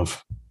fear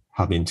of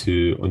having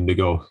to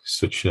undergo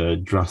such a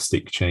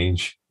drastic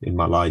change in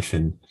my life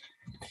and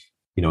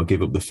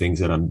give up the things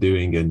that I'm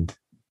doing, and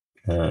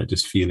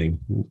just feeling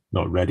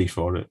not ready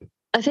for it.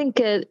 I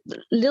think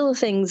little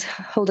things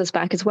hold us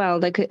back as well,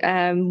 like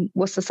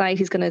what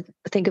society's going to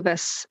think of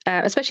us,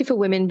 especially for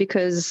women,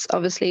 because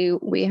obviously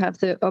we have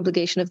the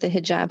obligation of the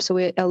hijab, so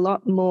we're a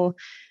lot more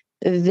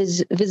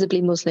visibly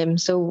Muslim.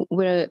 So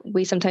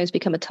we sometimes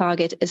become a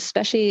target,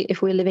 especially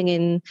if we're living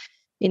in,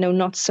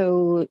 not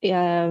so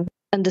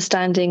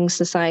understanding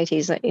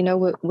societies.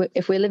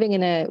 If we're living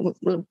in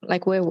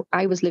like where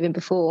I was living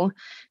before,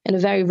 in a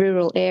very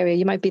rural area,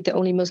 you might be the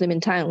only Muslim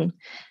in town.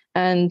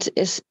 And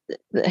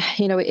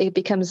it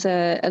becomes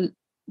that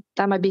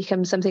might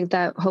become something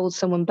that holds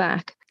someone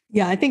back.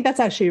 Yeah, I think that's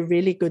actually a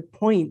really good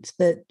point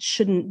that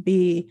shouldn't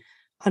be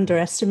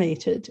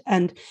underestimated.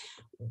 And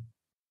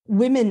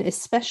women,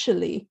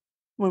 especially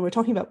when we're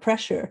talking about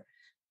pressure,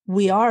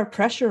 we are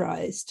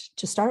pressurized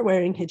to start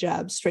wearing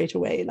hijab straight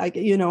away. Like,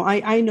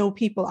 I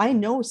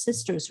know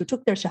sisters who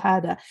took their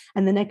shahada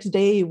and the next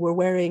day were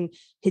wearing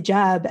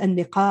hijab and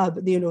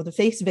niqab, the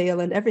face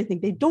veil and everything.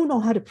 They don't know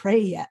how to pray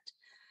yet.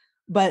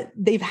 But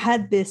they've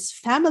had this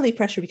family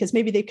pressure because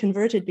maybe they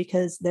converted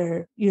because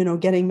they're,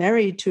 getting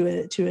married to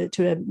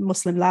a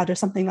Muslim lad or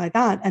something like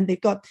that. And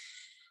they've got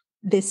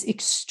this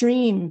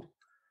extreme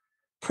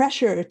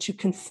pressure to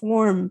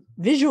conform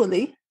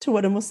visually to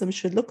what a Muslim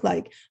should look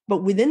like,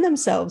 but within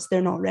themselves,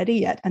 they're not ready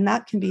yet. And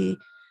that can be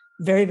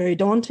very, very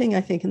daunting,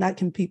 I think, and that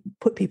can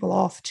put people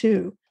off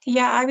too.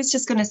 Yeah, I was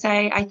just going to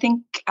say, I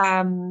think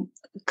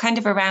kind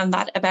of around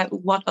that,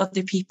 about what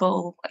other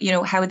people,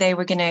 how they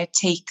were going to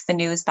take the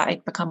news that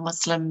I'd become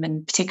Muslim,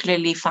 and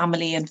particularly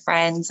family and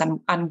friends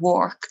and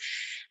work.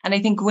 And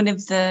I think one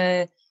of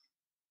the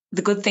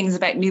good things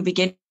about New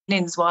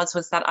Beginnings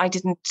was that I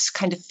didn't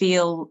kind of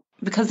feel,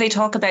 because they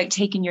talk about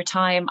taking your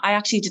time, I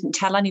actually didn't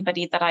tell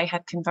anybody that I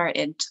had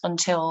converted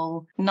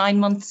until 9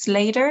 months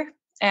later.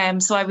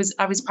 So I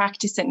was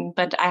practicing,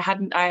 but I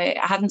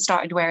hadn't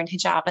started wearing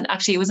hijab. And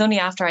actually, it was only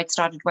after I'd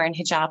started wearing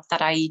hijab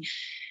that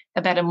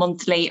about a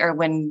month later,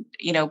 when,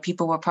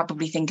 people were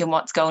probably thinking,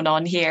 what's going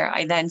on here,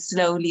 I then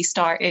slowly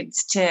started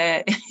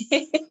to,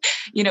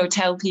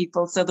 tell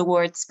people. So the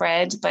word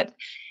spread. But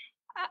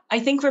I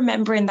think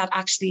remembering that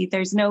actually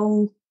there's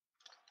no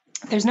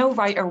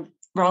right or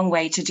wrong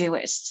way to do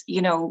it.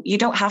 You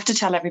don't have to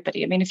tell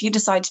everybody. I mean, if you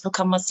decide to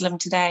become Muslim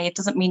today, it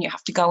doesn't mean you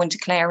have to go and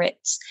declare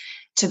it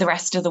to the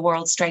rest of the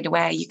world straight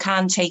away. You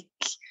can take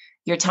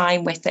your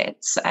time with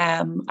it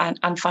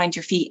and find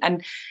your feet.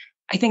 And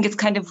I think it's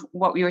kind of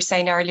what we were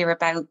saying earlier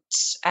about,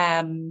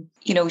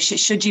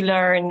 should you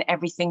learn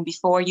everything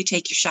before you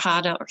take your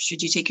Shahada, or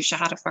should you take your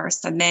Shahada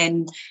first and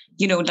then,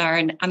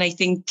 learn? And I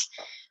think,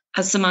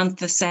 as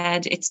Samantha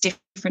said, it's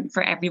different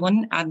for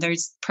everyone, and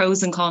there's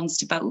pros and cons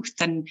to both.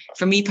 And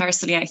for me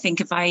personally, I think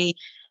if I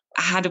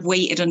had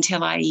waited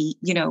until I,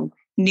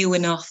 knew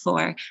enough,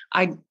 or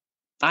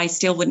I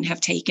still wouldn't have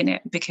taken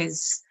it,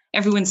 because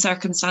everyone's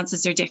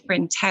circumstances are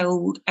different,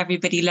 how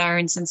everybody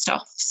learns and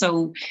stuff.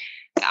 So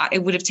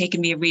it would have taken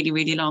me a really,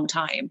 really long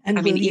time.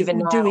 And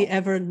even do we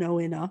ever know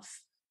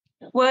enough?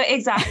 Well,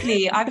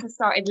 exactly. I've just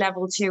started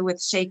level 2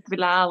 with Sh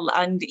Bilal,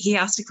 and he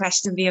asked a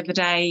question the other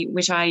day,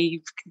 which I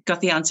got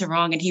the answer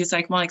wrong. And he was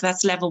like, Monica,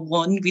 that's level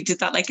 1. We did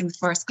that like in the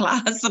first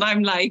class. And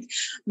I'm like,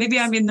 maybe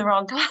I'm in the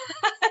wrong class.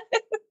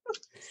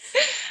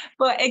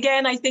 But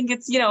again, I think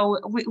it's,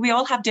 we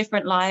all have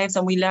different lives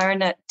and we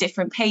learn at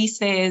different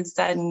paces.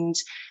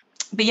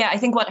 But yeah, I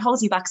think what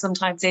holds you back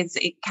sometimes is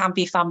it can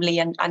be family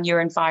and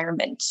your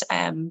environment.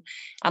 And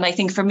I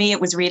think for me,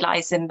 it was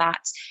realizing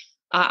that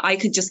I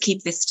could just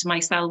keep this to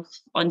myself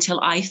until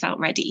I felt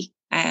ready.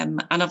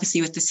 And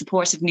obviously with the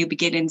support of New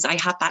Beginnings, I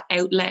had that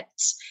outlet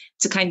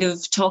to kind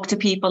of talk to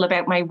people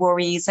about my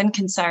worries and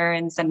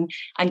concerns and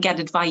get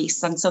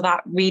advice. And so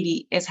that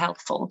really is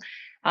helpful.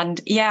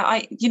 And yeah,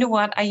 I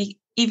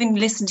even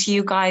listen to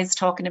you guys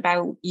talking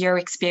about your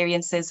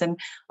experiences and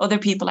other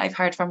people I've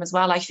heard from as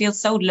well. I feel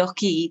so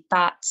lucky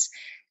that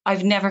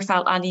I've never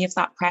felt any of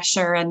that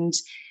pressure. And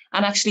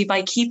actually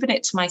by keeping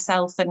it to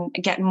myself and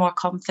getting more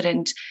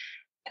confident,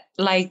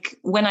 like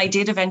when I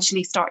did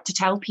eventually start to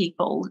tell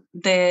people,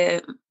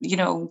 the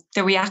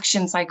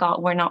reactions I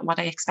got were not what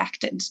I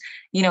expected.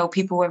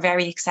 People were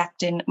very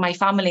accepting. My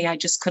family, I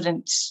just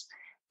couldn't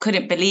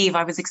believe.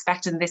 I was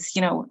expecting this,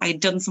 I'd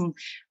done some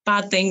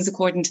bad things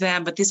according to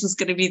them, but this was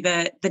going to be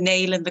the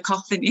nail in the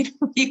coffin.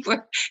 We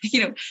were,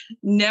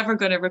 never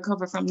going to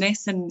recover from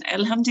this. And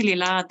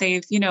alhamdulillah,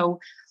 they've,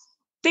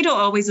 they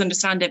don't always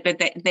understand it, but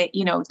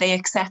they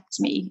accept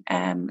me.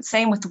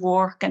 Same with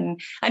work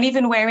and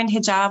even wearing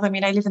hijab. I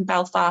mean, I live in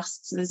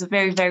Belfast, so there's a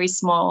very, very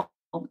small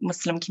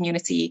Muslim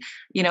community.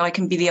 I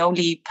can be the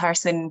only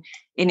person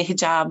in a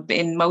hijab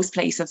in most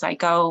places I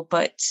go,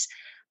 but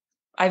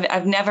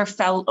I've never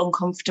felt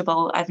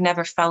uncomfortable. I've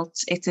never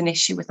felt it's an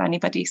issue with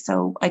anybody.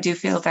 So I do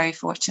feel very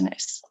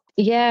fortunate.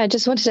 Yeah, I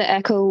just wanted to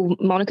echo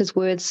Monica's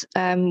words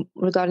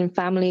regarding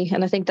family.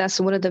 And I think that's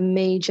one of the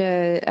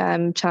major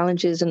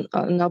challenges and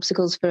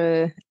obstacles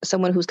for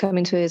someone who's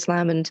coming to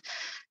Islam and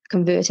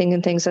converting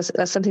and things.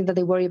 That's something that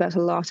they worry about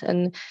a lot.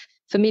 And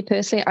for me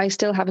personally, I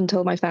still haven't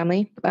told my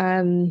family.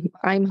 I'm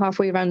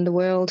halfway around the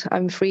world.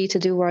 I'm free to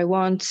do what I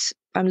want.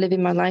 I'm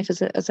living my life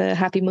as a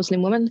happy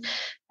Muslim woman.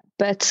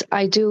 But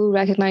I do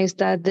recognize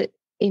that, there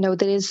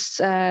is,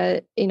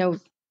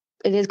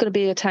 it is going to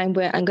be a time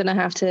where I'm going to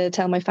have to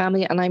tell my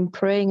family, and I'm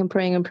praying and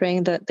praying and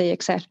praying that they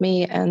accept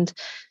me. And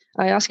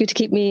I ask you to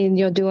keep me in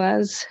your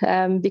du'as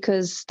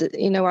because,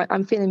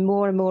 I'm feeling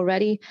more and more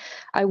ready.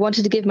 I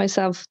wanted to give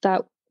myself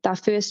that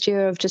first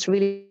year of just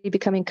really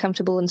becoming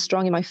comfortable and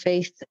strong in my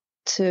faith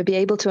to be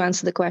able to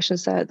answer the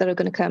questions that are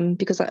going to come,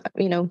 because,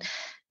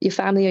 your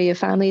family are your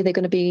family. They're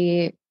going to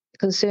be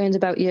concerned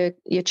about your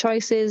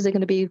choices. They're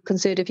going to be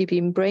concerned if you've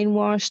been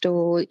brainwashed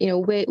or,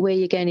 where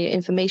you're getting your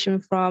information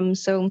from.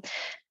 So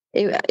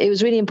it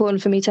was really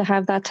important for me to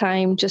have that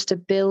time just to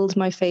build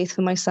my faith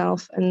for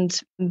myself and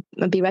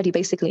be ready,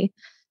 basically.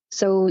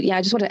 So, yeah,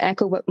 I just want to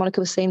echo what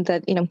Monica was saying,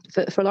 that,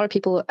 for a lot of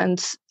people,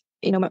 and,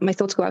 my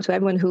thoughts go out to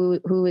everyone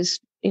who is,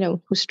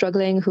 who's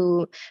struggling,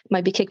 who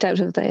might be kicked out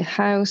of their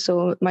house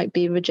or might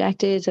be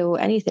rejected or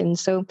anything.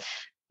 So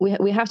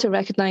we have to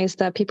recognize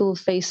that people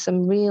face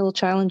some real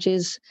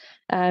challenges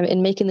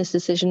in making this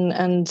decision,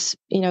 and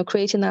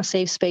creating that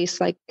safe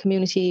space like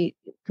community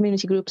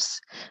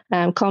groups,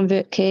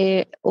 convert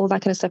care, all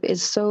that kind of stuff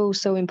is so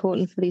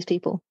important for these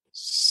people.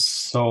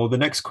 So the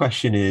next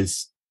question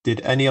is,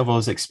 Did any of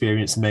us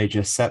experience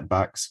major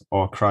setbacks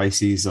or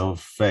crises of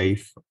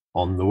faith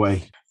on the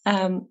way?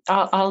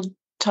 I'll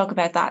talk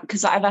about that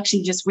because I've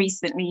actually just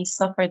recently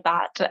suffered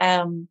that.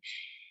 I'm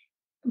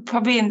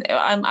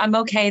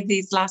okay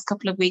these last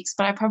couple of weeks,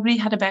 but I probably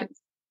had about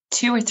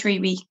 2 or 3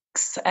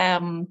 weeks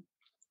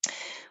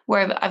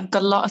where I've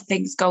got a lot of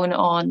things going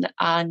on,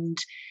 and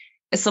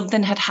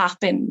something had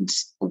happened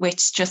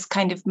which just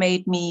kind of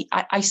made me,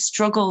 I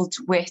struggled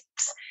with,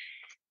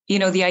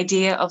 the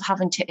idea of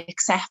having to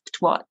accept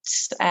what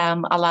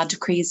Allah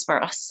decrees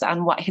for us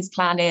and what his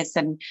plan is,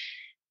 and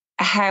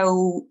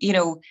how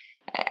do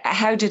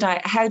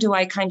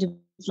I kind of,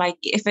 like,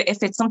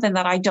 if it's something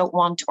that I don't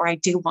want or I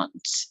do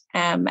want,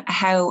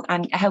 how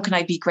can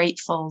I be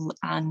grateful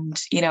and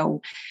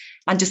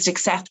just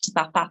accept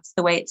that that's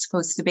the way it's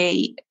supposed to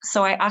be.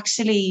 So I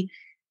actually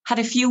had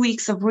a few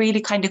weeks of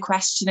really kind of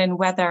questioning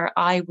whether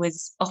I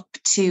was up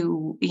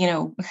to,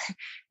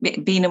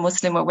 being a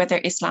Muslim, or whether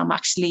Islam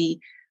actually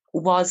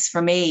was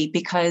for me,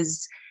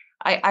 because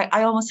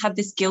I almost had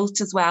this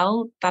guilt as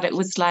well, that it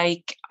was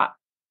like,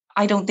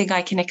 I don't think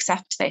I can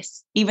accept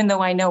this, even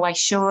though I know I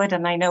should,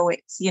 and I know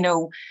it's,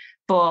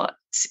 but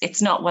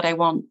it's not what I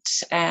want,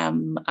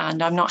 and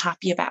I'm not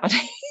happy about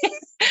it.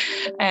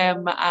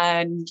 And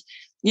I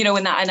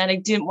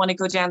didn't want to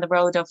go down the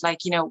road of, like,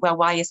 well,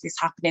 why is this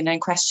happening,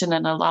 and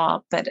questioning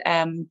Allah. But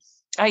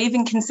I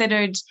even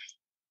considered,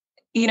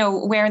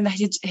 wearing the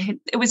hijab.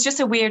 It was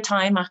just a weird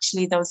time,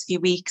 actually, those few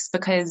weeks,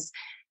 because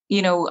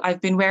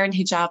I've been wearing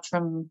hijab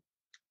from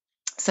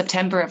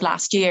September of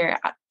last year,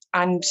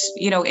 and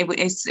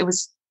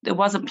it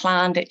wasn't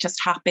planned. It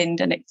just happened,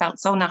 and it felt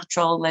so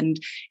natural, and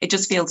it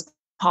just feels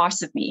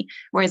part of me.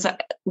 Whereas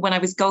when I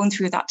was going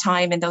through that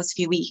time in those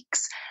few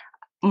weeks,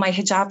 my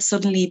hijab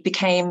suddenly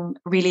became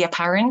really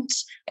apparent.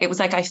 It was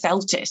like I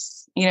felt it,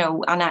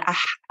 and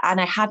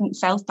I hadn't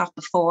felt that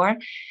before,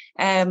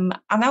 and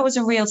that was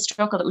a real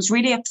struggle. It was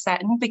really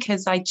upsetting,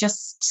 because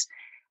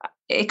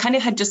it kind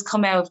of had just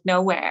come out of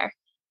nowhere.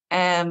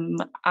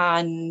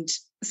 And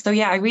so,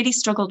 yeah, I really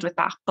struggled with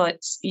that.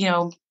 But,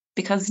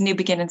 because new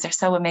beginnings are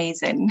so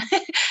amazing,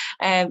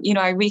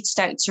 I reached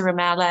out to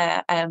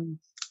Ramella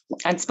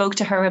and spoke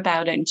to her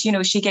about it. And,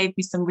 she gave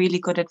me some really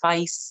good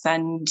advice,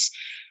 and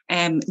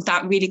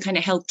that really kind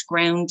of helped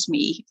ground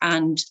me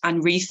and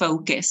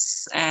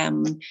refocus.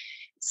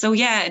 So,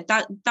 yeah,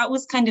 that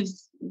was kind of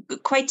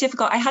quite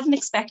difficult. I hadn't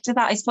expected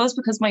that, I suppose,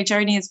 because my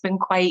journey has been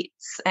quite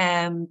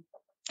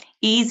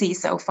easy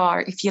so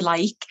far, if you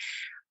like.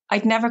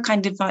 I'd never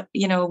kind of,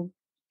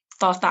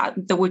 thought that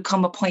there would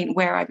come a point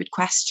where I would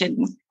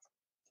question,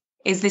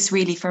 is this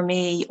really for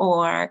me?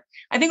 Or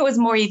I think it was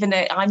more even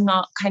that I'm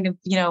not kind of,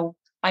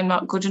 I'm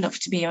not good enough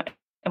to be a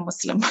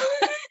Muslim.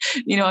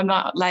 I'm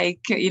not like,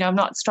 I'm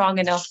not strong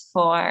enough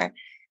for,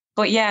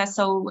 but yeah,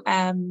 so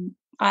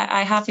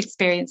I have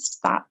experienced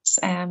that.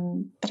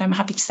 But I'm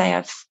happy to say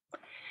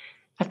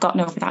I've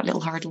gotten over that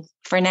little hurdle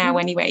for now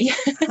anyway.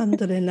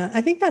 Alhamdulillah. I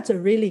think that's a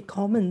really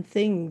common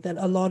thing that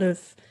a lot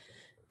of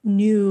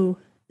new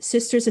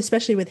sisters,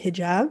 especially with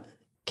hijab,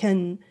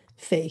 can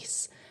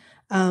face.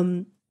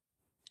 And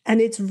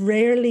it's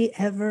rarely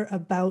ever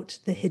about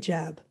the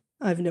hijab,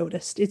 I've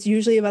noticed. It's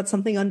usually about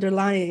something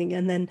underlying.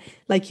 And then,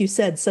 like you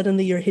said,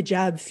 suddenly your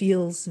hijab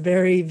feels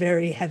very,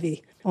 very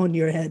heavy on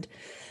your head.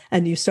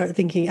 And you start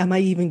thinking, am I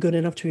even good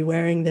enough to be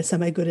wearing this?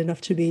 Am I good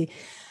enough to be?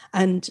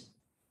 And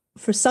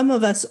for some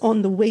of us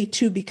on the way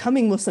to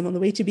becoming Muslim, on the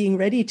way to being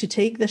ready to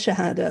take the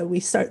Shahada,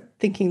 we start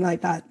thinking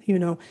like that,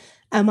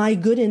 am I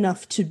good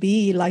enough to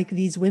be like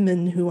these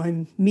women who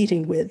I'm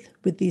meeting with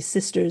these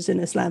sisters in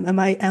Islam? Am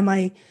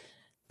I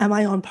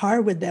on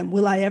par with them?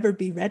 Will I ever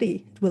be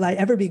ready? Will I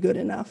ever be good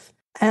enough?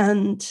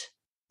 And,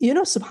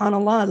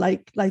 subhanAllah,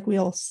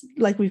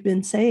 like we've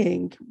been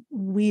saying,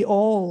 we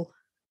all,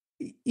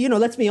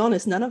 let's be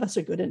honest, none of us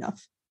are good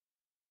enough.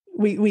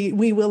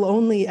 We will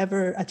only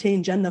ever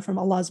attain Jannah from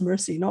Allah's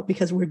mercy, not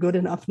because we're good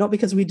enough, not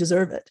because we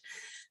deserve it.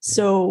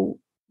 So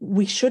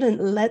we shouldn't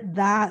let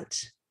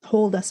that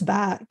hold us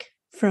back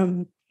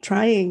from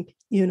trying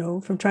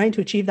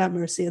to achieve that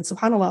mercy. And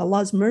subhanAllah,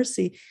 Allah's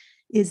mercy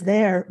is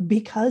there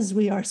because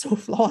we are so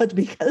flawed,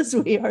 because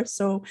we are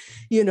so,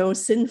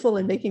 sinful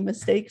and making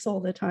mistakes all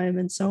the time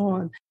and so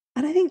on.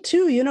 And I think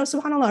too,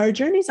 subhanAllah, our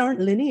journeys aren't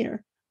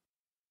linear.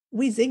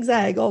 We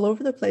zigzag all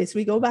over the place.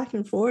 We go back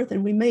and forth,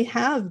 and we may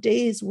have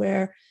days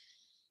where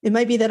it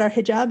might be that our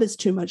hijab is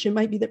too much. It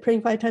might be that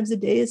praying 5 times a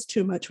day is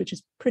too much, which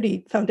is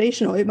pretty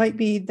foundational. It might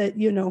be that,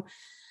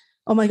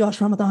 oh my gosh,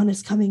 Ramadan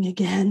is coming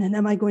again, and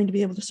am I going to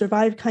be able to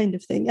survive, kind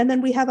of thing. And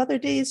then we have other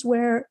days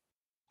where,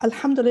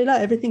 alhamdulillah,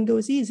 everything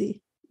goes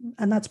easy,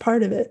 and that's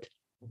part of it.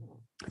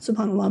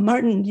 SubhanAllah.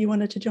 Martin, you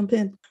wanted to jump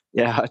in?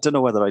 Yeah, I don't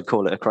know whether I'd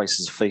call it a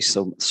crisis of faith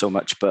so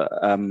much, but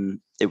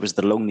it was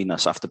the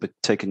loneliness after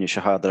taking your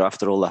Shahada,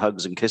 after all the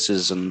hugs and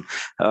kisses and,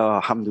 oh,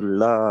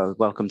 alhamdulillah,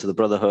 welcome to the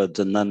brotherhood.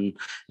 And then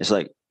it's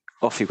like,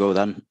 off you go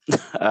then.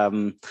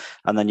 And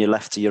then you're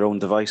left to your own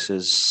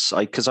devices.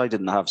 Because I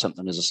didn't have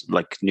something as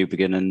like New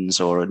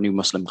Beginnings or a New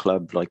Muslim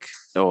Club,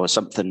 or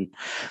something.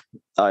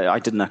 I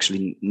didn't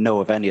actually know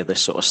of any of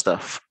this sort of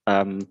stuff.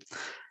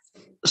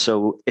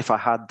 So if I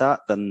had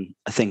that, then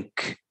I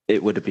think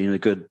it would have been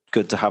good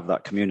to have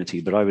that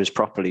community. But I was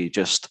properly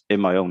just in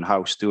my own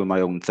house, doing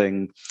my own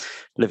thing,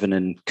 living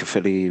in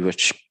Caerphilly,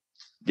 which,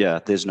 yeah,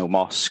 there's no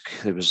mosque.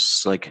 It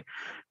was like,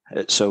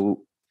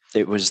 so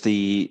it was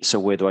so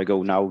where do I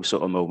go now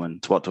sort of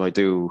moment. What do I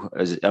do?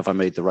 Have I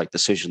made the right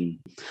decision?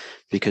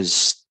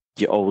 Because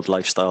your old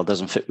lifestyle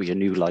doesn't fit with your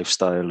new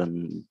lifestyle,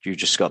 and you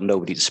just got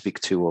nobody to speak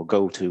to or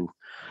go to.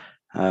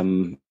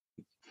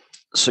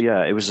 So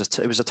yeah, it was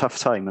a tough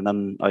time. And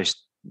then I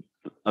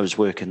was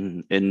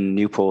working in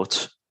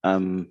Newport,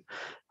 and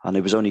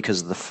it was only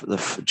because of the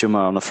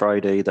Jummah on a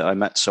Friday that I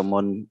met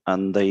someone,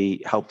 and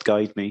they helped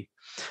guide me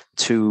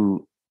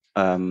to.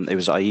 It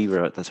was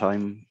AIRA at the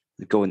time,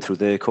 going through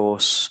their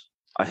course.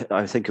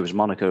 I think it was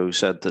Monica who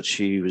said that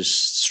she was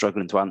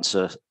struggling to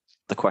answer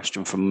the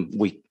question from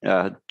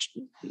the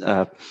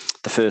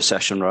first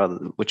session, rather,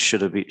 which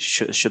should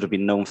have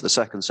been known for the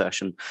second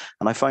session.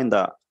 And I find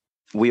that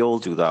we all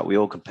do that. We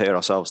all compare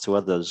ourselves to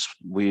others.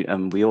 We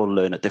all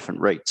learn at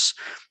different rates.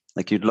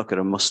 Like, you'd look at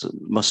a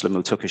Muslim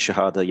who took a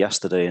Shahada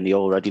yesterday and he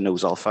already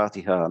knows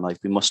Al-Fatiha, and I've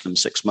been Muslim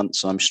 6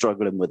 months and I'm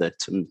struggling with it.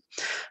 And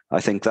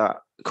I think that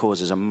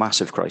causes a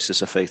massive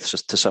crisis of faith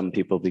to some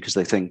people, because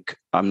they think,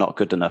 I'm not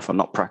good enough, I'm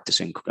not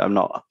practicing, I'm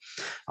not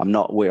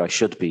where I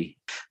should be.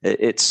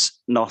 It's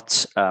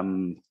not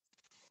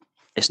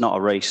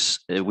a race.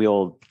 We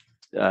all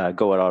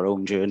go at our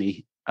own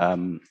journey,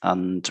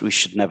 and we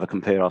should never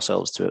compare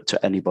ourselves to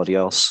anybody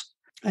else.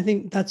 I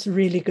think that's a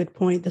really good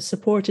point. The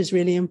support is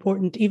really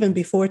important, even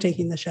before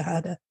taking the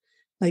Shahada,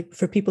 like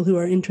for people who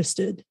are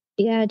interested.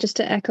 Yeah, just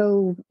to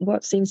echo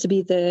what seems to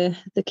be the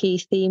key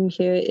theme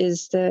here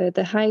is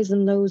the highs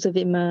and lows of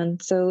Iman.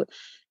 So,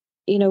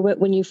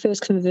 when you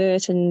first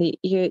convert and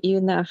you're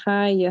in that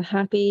high, you're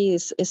happy,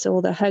 it's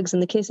all the hugs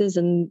and the kisses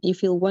and you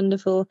feel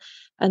wonderful.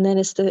 And then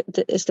it's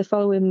the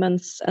following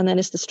months, and then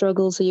it's the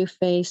struggles that you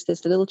face,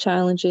 there's the little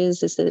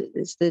challenges, it's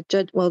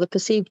the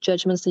perceived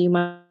judgments that you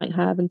might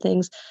have and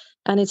things.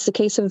 And it's the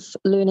case of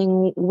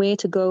learning where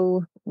to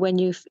go when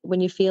you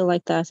feel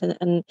like that.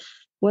 And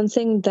one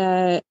thing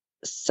that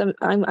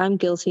I'm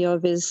guilty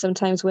of is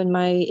sometimes when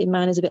my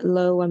iman is a bit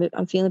low,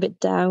 I'm feeling a bit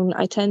down,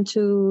 I tend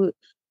to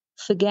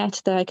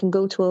forget that I can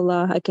go to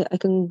Allah. I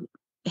can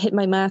hit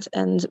my mat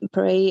and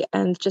pray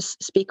and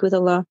just speak with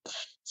Allah.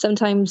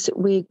 Sometimes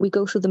we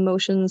go through the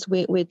motions.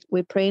 We're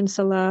praying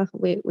salah.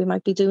 We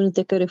might be doing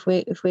dhikr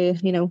if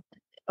we're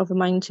of a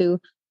mind to.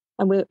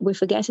 And we're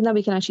forgetting that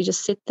we can actually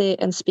just sit there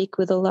and speak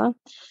with Allah,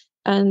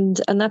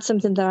 and that's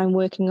something that I'm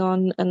working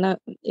on, and that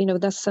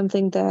that's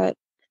something that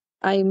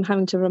I'm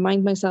having to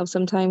remind myself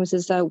sometimes,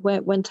 is that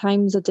when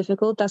times are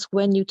difficult, that's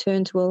when you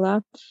turn to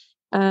Allah,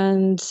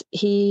 and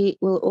He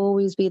will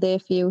always be there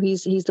for you.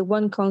 He's the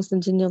one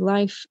constant in your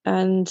life,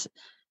 and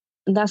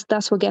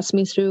that's what gets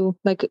me through.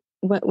 Like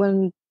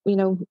when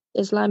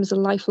Islam is a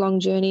lifelong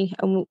journey,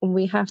 and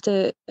we have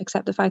to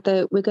accept the fact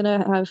that we're going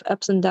to have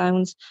ups and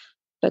downs.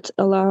 But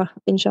Allah,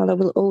 inshallah,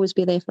 will always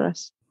be there for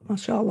us.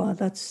 MashaAllah,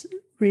 that's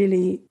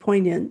really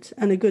poignant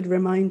and a good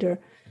reminder.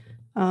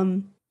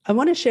 I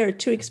want to share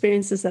 2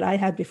 experiences that I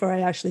had before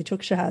I actually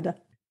took Shahada,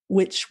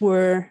 which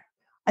were,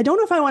 I don't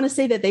know if I want to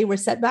say that they were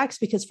setbacks,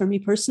 because for me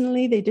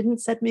personally, they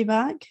didn't set me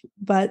back,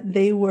 but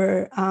they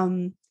were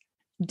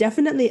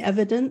definitely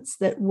evidence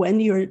that when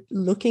you're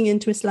looking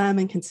into Islam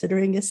and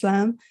considering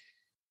Islam,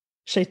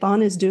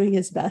 Shaitan is doing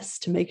his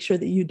best to make sure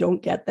that you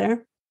don't get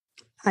there.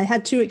 I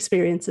had 2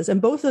 experiences,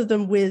 and both of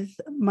them with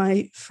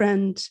my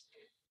friend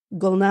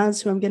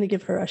Gulnaz, who I'm going to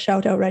give her a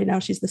shout out right now.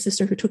 She's the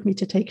sister who took me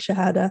to take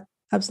Shahada.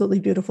 Absolutely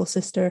beautiful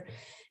sister.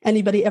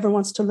 Anybody ever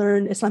wants to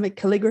learn Islamic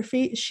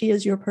calligraphy, she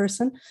is your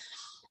person.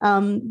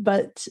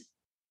 But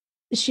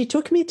she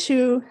took me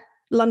to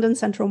London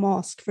Central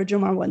Mosque for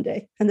Jummah one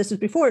day. And this was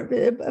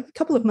a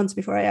couple of months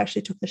before I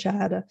actually took the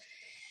Shahada.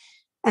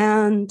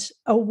 And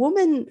a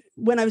woman,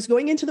 when I was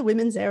going into the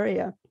women's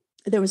area,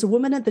 there was a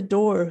woman at the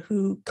door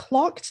who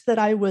clocked that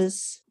I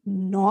was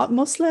not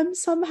Muslim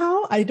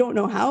somehow. I don't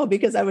know how,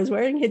 because I was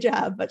wearing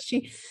hijab, but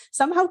she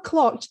somehow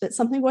clocked that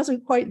something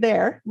wasn't quite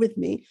there with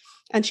me.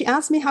 And she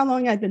asked me how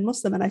long I'd been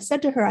Muslim. And I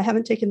said to her, I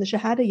haven't taken the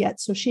Shahada yet.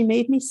 So she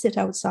made me sit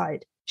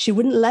outside. She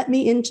wouldn't let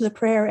me into the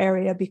prayer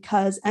area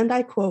because, and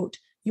I quote,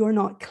 "You're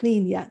not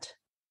clean yet."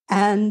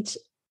 And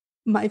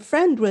my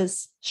friend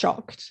was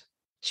shocked.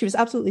 She was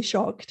absolutely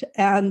shocked.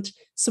 And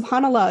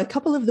subhanAllah, a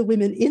couple of the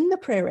women in the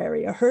prayer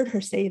area heard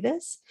her say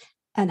this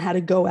and had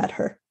a go at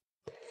her.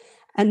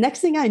 And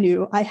next thing I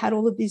knew, I had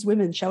all of these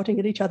women shouting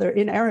at each other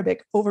in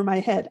Arabic over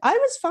my head. I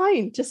was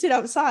fine to sit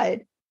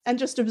outside and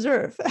just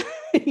observe.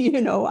 I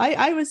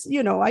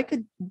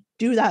could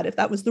do that if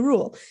that was the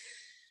rule.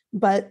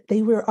 But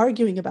they were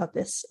arguing about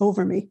this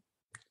over me.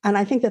 And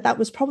I think that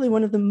was probably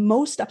one of the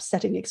most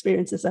upsetting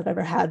experiences I've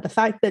ever had. The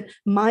fact that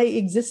my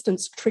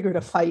existence triggered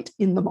a fight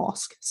in the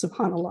mosque,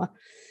 subhanAllah.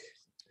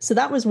 So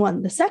that was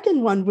one. The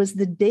second one was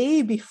the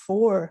day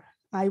before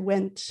I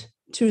went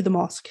to the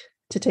mosque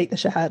to take the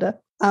Shahada.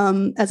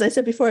 As I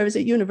said before, I was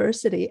at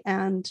university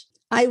and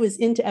I was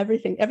into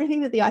everything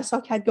that the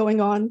ISOC had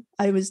going on,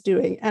 I was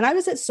doing. And I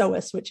was at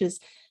SOAS, which is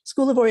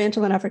School of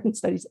Oriental and African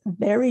Studies, a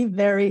very,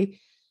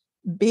 very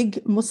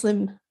big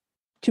Muslim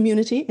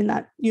community in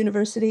that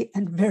university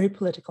and very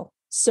political.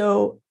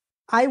 So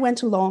I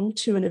went along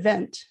to an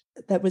event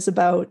that was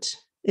about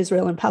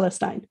Israel and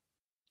Palestine.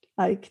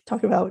 Like,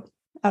 talk about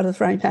out of the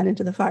frying pan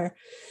into the fire.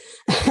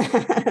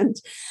 And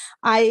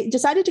I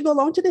decided to go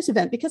along to this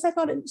event because I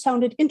thought it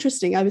sounded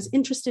interesting. I was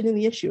interested in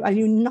the issue. I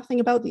knew nothing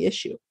about the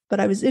issue, but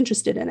I was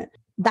interested in it.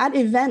 That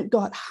event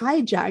got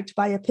hijacked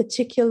by a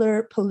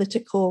particular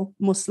political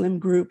Muslim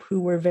group who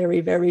were very,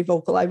 very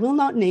vocal. I will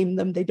not name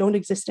them. They don't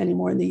exist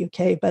anymore in the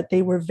UK, but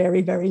they were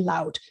very, very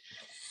loud.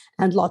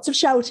 And lots of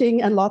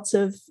shouting and lots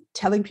of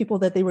telling people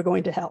that they were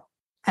going to hell.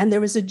 And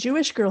there was a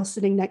Jewish girl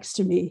sitting next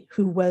to me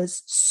who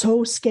was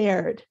so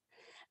scared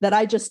that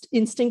I just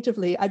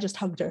instinctively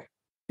hugged her.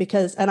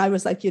 And I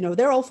was like,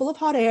 they're all full of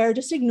hot air.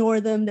 Just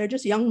ignore them. They're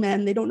just young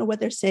men. They don't know what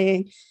they're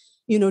saying.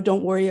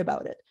 Don't worry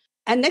about it.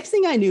 And next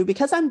thing I knew,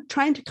 because I'm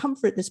trying to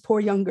comfort this poor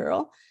young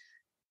girl,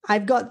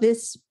 I've got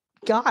this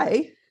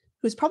guy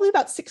who's probably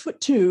about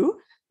 6'2",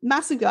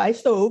 massive guy,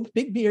 thobe,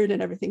 big beard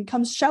and everything,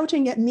 comes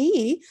shouting at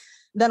me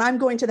that I'm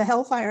going to the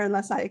hellfire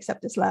unless I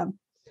accept Islam.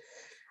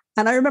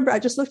 And I remember I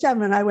just looked at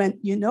him and I went,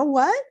 you know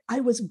what?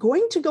 I was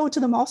going to go to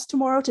the mosque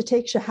tomorrow to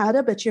take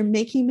Shahada, but you're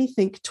making me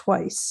think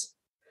twice.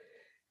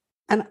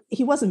 And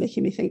he wasn't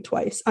making me think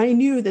twice. I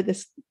knew that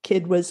this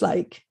kid was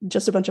like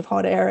just a bunch of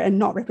hot air and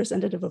not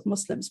representative of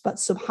Muslims. But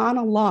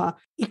subhanAllah,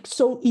 it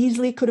so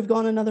easily could have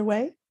gone another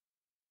way.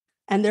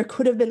 And there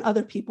could have been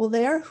other people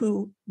there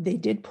who they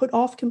did put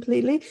off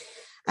completely.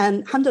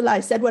 And alhamdulillah, I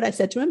said what I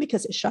said to him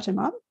because it shut him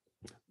up.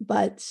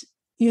 But,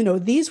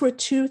 these were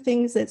two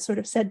things that sort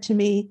of said to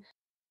me,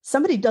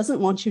 somebody doesn't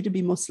want you to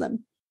be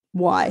Muslim.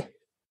 Why?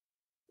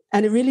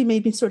 And it really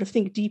made me sort of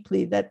think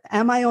deeply that,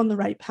 am I on the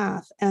right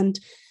path? And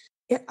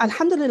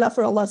alhamdulillah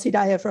for Allah's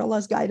hidayah, for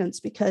Allah's guidance,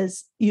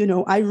 because,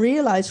 I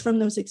realized from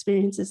those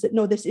experiences that,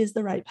 no, this is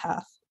the right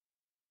path,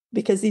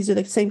 because these are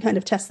the same kind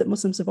of tests that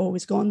Muslims have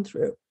always gone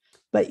through.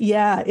 But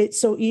yeah, it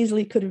so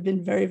easily could have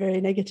been very,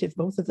 very negative,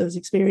 both of those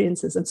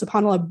experiences. And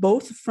subhanAllah,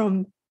 both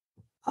from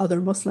other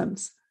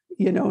Muslims,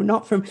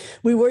 not from,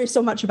 we worry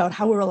so much about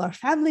how will our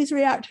families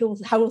react,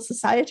 how will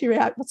society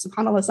react. But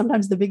subhanAllah,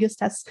 sometimes the biggest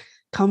tests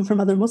come from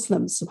other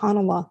Muslims,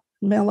 subhanAllah.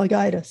 May Allah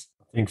guide us.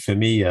 I think for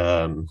me,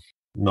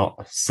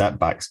 not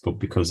setbacks, but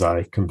because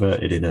I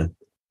converted in a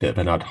bit of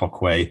an ad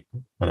hoc way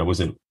and I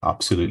wasn't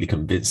absolutely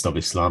convinced of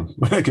Islam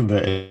when I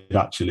converted,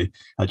 actually.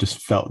 I just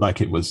felt like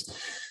it was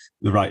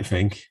the right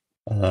thing.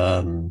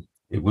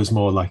 It was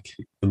more like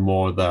the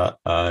more that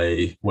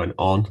I went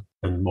on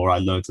and the more I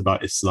learned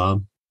about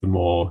Islam, the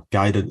more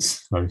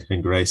guidance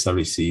and grace I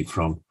received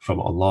from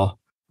Allah.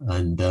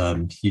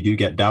 And you do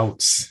get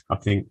doubts. I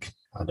think,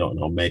 I don't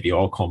know, maybe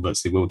all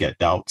converts, they will get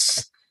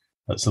doubts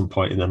at some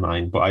point in their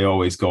mind, but I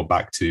always go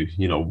back to,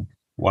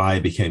 why I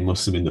became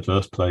Muslim in the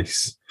first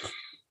place.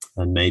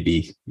 And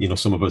maybe,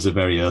 some of us are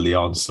very early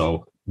on,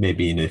 so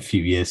maybe in a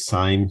few years'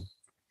 time,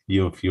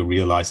 you'll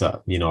realize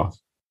that,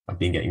 I've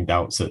been getting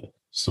doubts at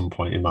some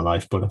point in my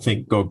life. But I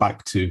think go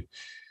back to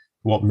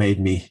what made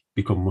me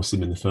become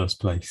Muslim in the first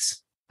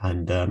place.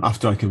 And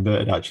after I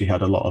converted, I actually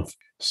had a lot of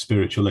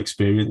spiritual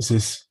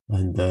experiences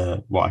and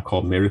what I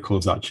call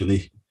miracles,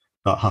 actually,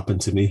 that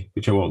happened to me,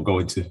 which I won't go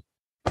into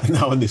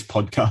now on this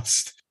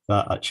podcast,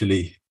 that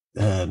actually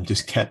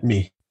just kept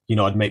me,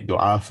 I'd make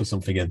dua for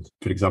something, and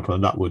for example,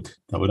 and that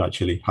would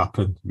actually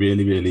happen.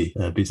 Really, really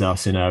bizarre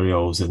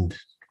scenarios and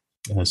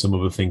some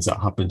other things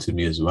that happened to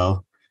me as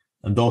well.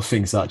 And those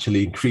things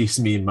actually increased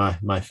me in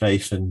my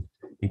faith and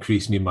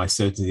increased me in my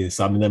certainty in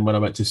Islam. And then when I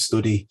went to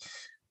study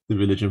the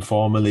religion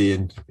formally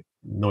and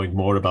knowing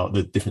more about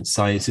the different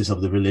sciences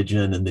of the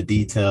religion and the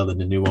detail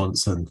and the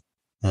nuance and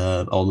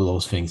all of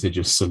those things, they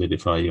just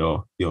solidify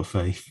your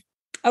faith.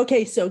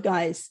 Okay, so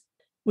guys,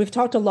 we've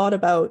talked a lot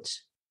about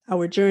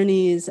our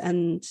journeys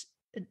and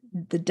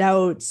the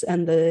doubts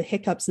and the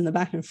hiccups and the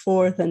back and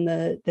forth and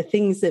the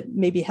things that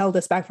maybe held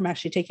us back from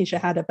actually taking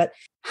Shahada. But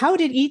how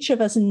did each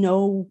of us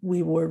know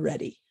we were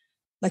ready?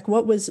 Like,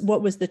 what was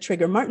the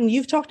trigger? Martin,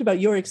 you've talked about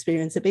your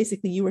experience that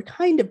basically you were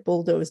kind of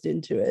bulldozed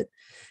into it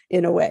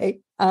in a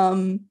way,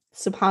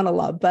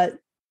 subhanAllah, but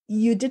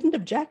you didn't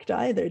object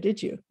either,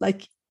 did you?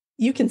 Like,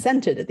 you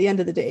consented at the end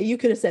of the day. You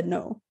could have said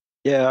no.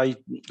 Yeah,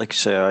 like I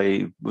say,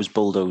 I was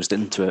bulldozed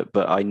into it,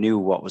 but I knew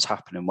what was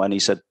happening. When he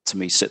said to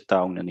me, sit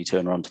down, and he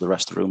turned around to the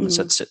rest of the room and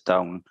said, sit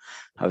down,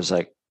 I was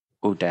like,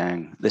 oh,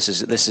 dang, this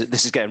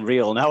is getting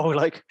real now.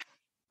 Like,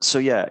 so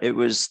yeah, it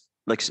was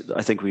like,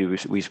 I think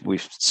we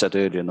said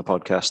earlier in the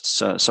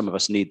podcast, some of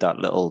us need that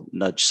little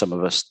nudge. Some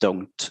of us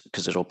don't,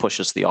 because it'll push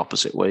us the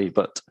opposite way.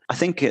 But I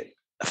think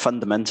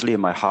fundamentally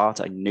in my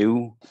heart, I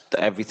knew that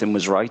everything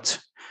was right,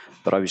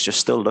 but I was just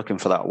still looking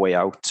for that way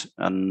out.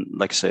 And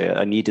like I say,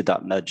 I needed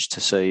that nudge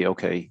to say,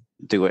 okay,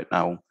 do it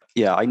now.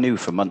 Yeah, I knew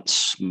for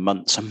months,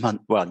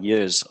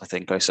 years, I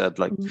think I said,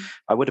 like,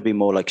 I would have been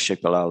more like Sh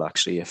Bilal,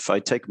 actually. If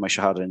I'd taken my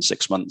Shahada in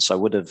 6 months, I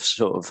would have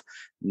sort of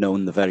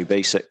known the very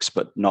basics,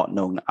 but not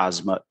known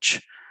as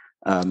much.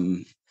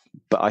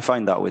 But I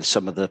find that with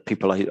some of the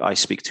people I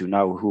speak to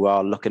now who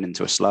are looking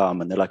into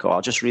Islam, and they're like, oh,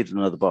 I'll just read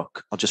another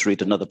book. I'll just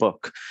read another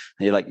book.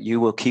 And you're like, you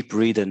will keep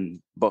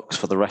reading books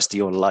for the rest of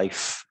your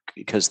life,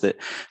 because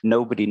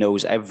nobody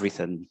knows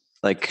everything.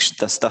 Like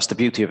that's the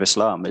beauty of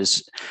Islam,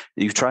 is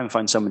you try and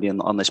find somebody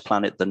on this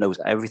planet that knows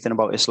everything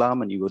about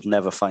Islam, and you would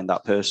never find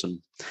that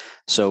person.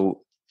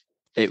 So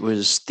it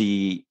was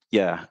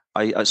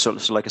I so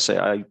like I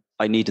say,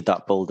 I needed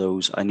that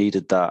bulldoze. I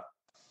needed that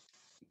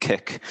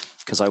kick,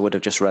 because I would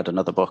have just read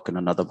another book and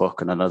another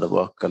book and another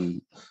book.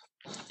 And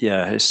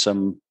yeah, it's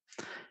an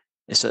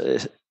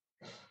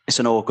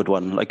awkward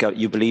one. Like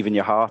you believe in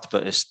your heart,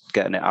 but it's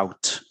getting it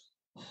out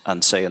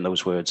and saying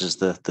those words is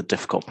the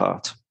difficult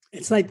part.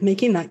 It's like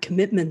making that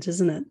commitment,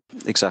 isn't it?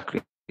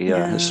 Exactly.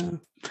 Yeah. It's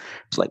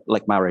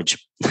like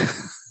marriage.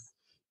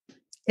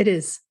 It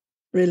is.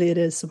 Really, it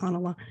is,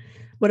 subhanAllah.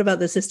 What about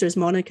the sisters?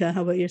 Monica,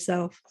 how about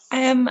yourself?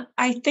 I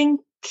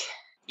think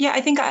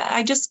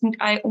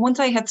once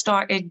I had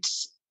started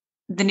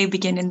the New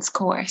Beginnings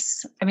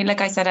course, I mean,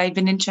 like I said, I've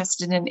been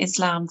interested in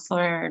Islam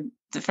for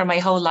my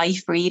whole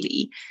life,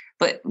 really.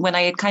 But when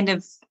I had kind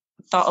of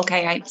thought,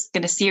 okay, I'm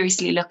going to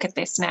seriously look at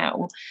this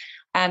now.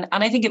 And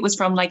I think it was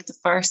from like the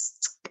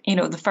first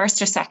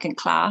or second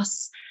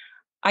class,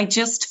 I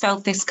just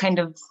felt this kind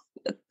of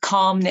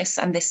calmness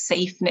and this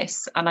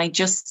safeness. And I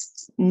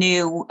just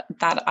knew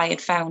that I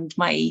had found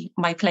my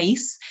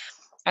place.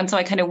 And so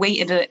I kind of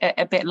waited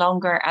a bit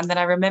longer. And then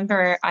I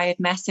remember I had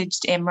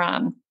messaged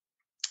Imran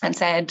and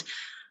said,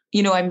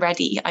 I'm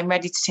ready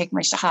to take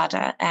my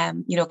Shahada.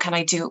 Can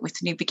I do it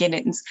with New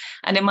Beginnings?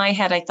 And in my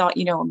head, I thought,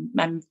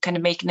 I'm kind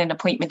of making an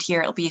appointment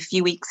here. It'll be a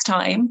few weeks'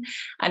 time.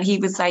 And he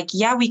was like,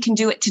 yeah, we can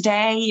do it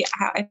today.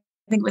 I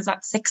think it was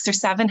at 6 or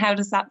 7. How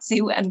does that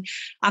suit? And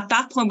at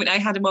that point, I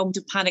had a moment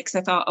of panic. So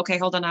I thought, okay,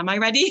 hold on. Am I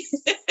ready?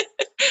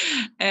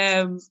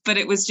 But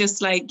it was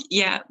just like,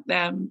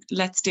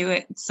 let's do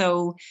it.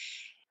 So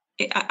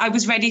I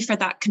was ready for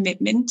that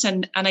commitment.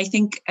 And I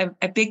think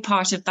a big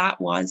part of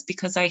that was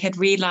because I had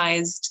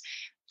realized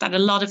that a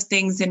lot of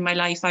things in my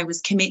life I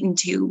was committing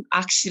to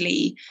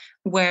actually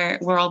were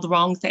all the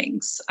wrong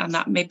things. And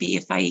that maybe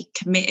if I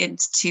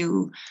committed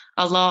to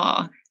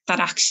Allah,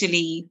 that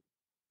actually,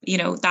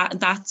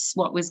 that's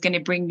what was going to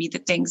bring me the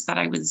things that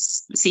I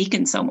was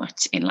seeking so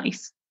much in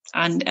life.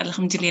 And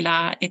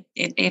alhamdulillah,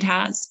 it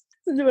has.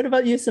 What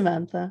about you,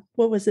 Samantha?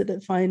 What was it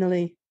that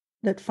finally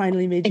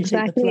made you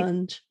take the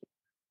plunge?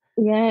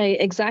 Yeah,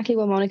 exactly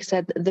what Monica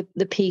said,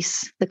 the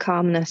peace, the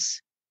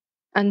calmness.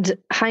 And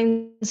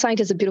hindsight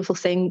is a beautiful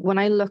thing. When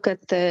I look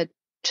at the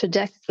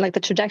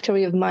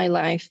trajectory of my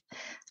life,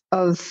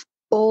 of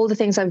all the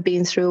things I've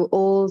been through,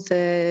 all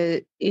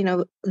the,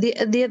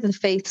 the other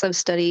faiths I've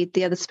studied,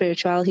 the other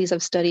spiritualities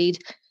I've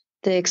studied,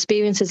 the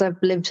experiences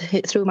I've lived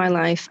through my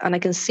life, and I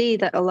can see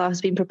that Allah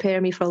has been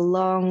preparing me for a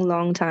long,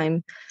 long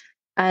time.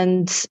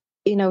 And,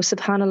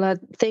 subhanAllah,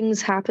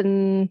 things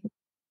happen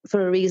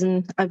for a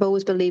reason. I've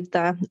always believed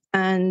that.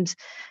 And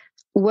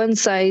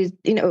once I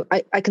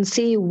can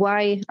see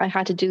why I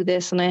had to do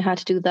this and I had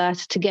to do that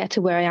to get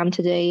to where I am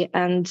today.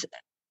 And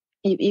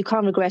you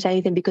can't regret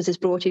anything because it's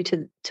brought you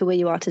to where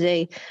you are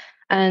today.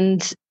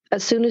 And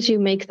as soon as you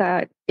make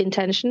that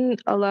intention,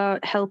 Allah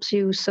helps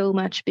you so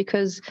much,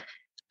 because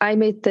I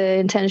made the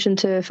intention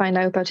to find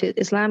out about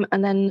Islam,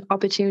 and then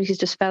opportunities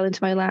just fell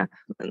into my lap.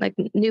 Like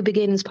New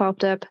Beginnings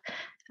popped up.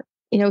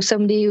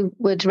 Somebody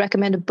would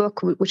recommend a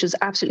book which was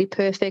absolutely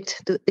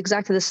perfect,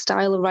 exactly the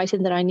style of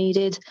writing that I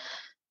needed.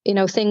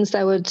 Things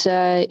that would,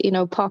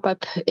 pop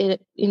up,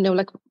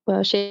 like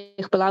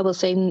Sheikh Bilal was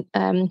saying,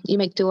 you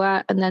make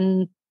dua and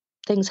then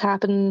things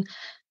happen.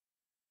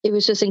 It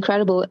was just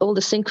incredible. All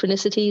the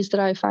synchronicities that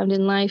I found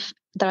in life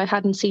that I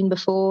hadn't seen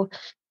before.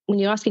 When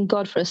you're asking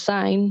God for a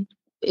sign,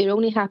 it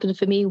only happened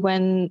for me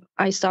when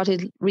I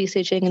started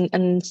researching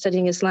and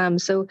studying Islam.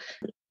 So,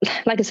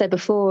 like I said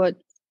before,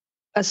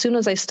 as soon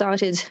as I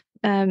started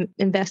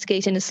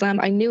investigating Islam,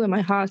 I knew in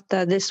my heart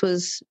that this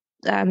was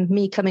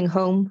me coming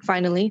home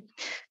finally.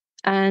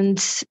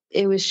 And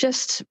it was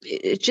just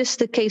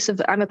the case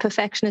of, I'm a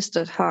perfectionist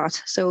at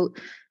heart. So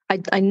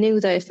I knew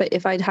that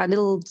if I'd had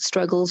little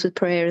struggles with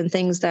prayer and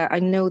things, that I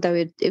know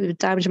that it would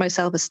damage my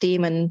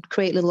self-esteem and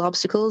create little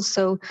obstacles.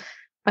 So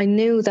I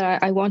knew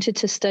that I wanted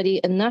to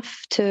study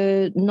enough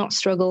to not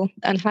struggle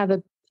and have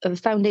a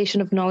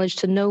foundation of knowledge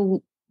to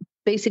know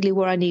basically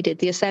what I needed,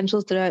 the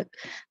essentials that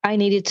I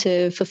needed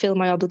to fulfill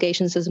my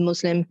obligations as a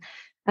Muslim.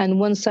 And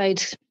once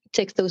I'd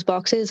ticked those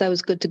boxes, I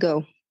was good to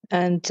go.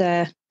 And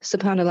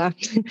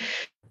subhanAllah.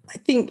 I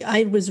think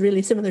I was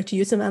really similar to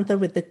you, Samantha,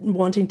 with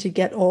wanting to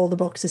get all the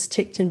boxes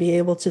ticked and be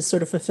able to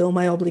sort of fulfill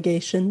my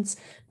obligations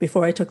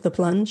before I took the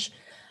plunge.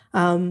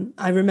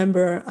 I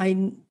remember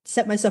I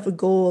set myself a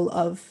goal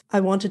of, I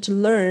wanted to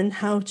learn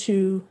how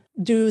to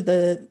do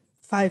the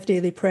 5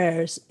 daily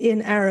prayers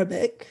in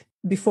Arabic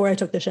before I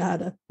took the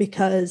Shahada,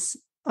 because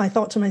I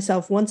thought to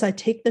myself, once I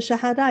take the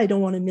Shahada, I don't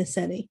want to miss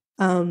any.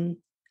 And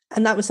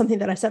that was something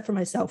that I set for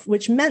myself,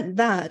 which meant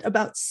that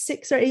about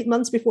 6 or 8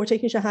 months before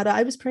taking Shahada,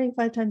 I was praying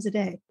 5 times a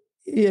day.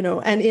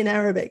 and in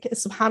Arabic,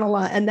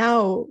 subhanallah. And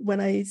now when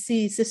I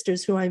see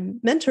sisters who I'm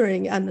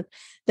mentoring and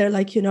they're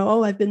like,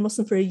 oh, I've been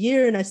Muslim for a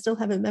year and I still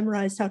haven't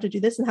memorized how to do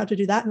this and how to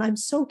do that. And I'm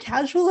so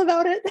casual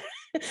about it.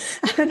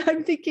 And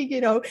I'm thinking,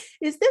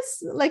 is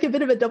this like a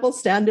bit of a double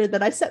standard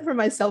that I set for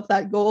myself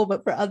that goal,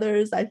 but for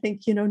others, I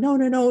think,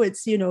 no,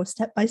 it's,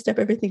 step by step,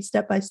 everything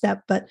step by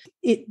step. But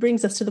it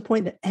brings us to the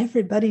point that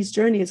everybody's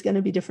journey is going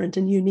to be different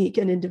and unique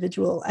and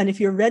individual. And if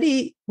you're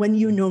ready when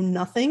you know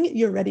nothing,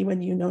 you're ready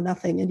when you know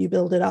nothing and you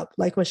build it up,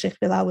 like what Sh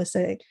Bilal was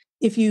saying.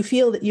 If you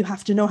feel that you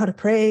have to know how to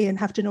pray and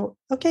have to know,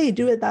 okay,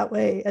 do it that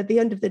way. At the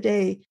end of the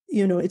day,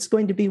 it's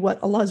going to be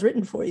what Allah has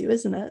written for you,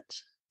 isn't it?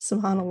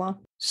 Subhanallah.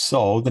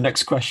 So the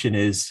next question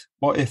is,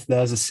 what if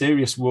there's a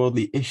serious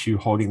worldly issue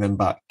holding them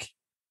back?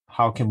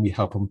 How can we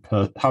help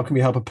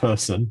a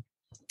person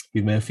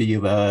who may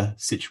feel their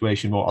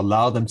situation won't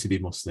allow them to be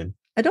Muslim?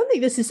 I don't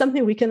think this is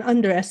something we can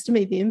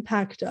underestimate the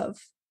impact of.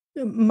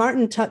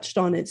 Martin touched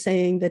on it,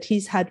 saying that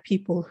he's had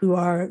people who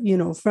are,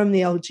 from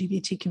the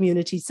LGBT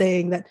community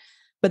saying that,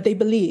 but they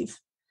believe.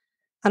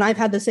 And I've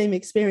had the same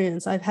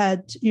experience. I've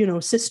had,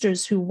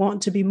 sisters who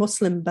want to be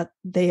Muslim, but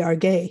they are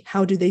gay.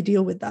 How do they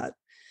deal with that?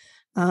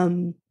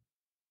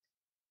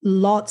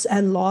 Lots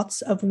and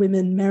lots of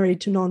women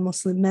married to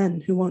non-Muslim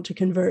men who want to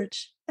convert,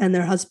 and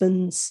their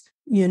husbands,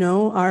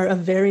 are of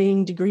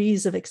varying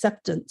degrees of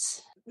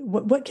acceptance.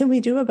 What can we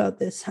do about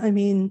this? I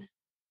mean,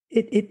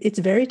 it's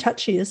very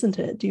touchy, isn't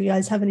it? Do you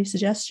guys have any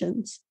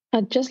suggestions?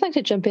 I'd just like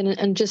to jump in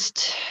and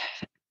just,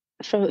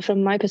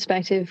 from my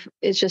perspective,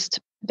 it's just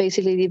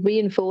basically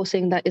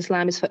reinforcing that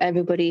Islam is for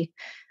everybody,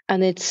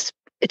 and it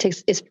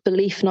takes it's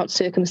belief, not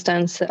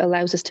circumstance, that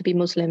allows us to be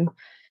Muslim.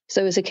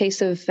 So it's a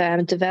case of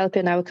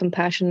developing our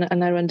compassion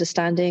and our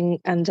understanding,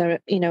 and our,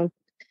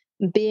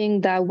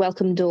 being that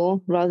welcome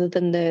door rather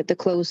than the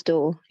closed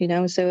door.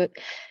 So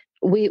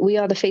we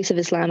are the face of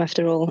Islam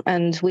after all,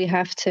 and we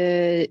have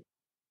to,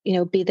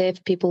 be there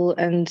for people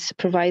and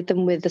provide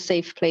them with a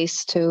safe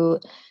place to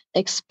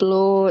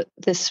explore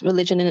this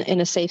religion in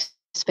a safe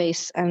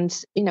space. And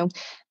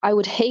I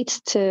would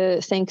hate to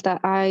think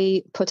that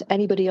I put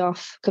anybody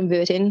off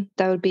converting.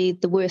 That would be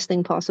the worst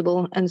thing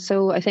possible. And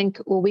so I think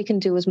what we can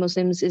do as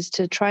Muslims is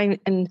to try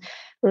and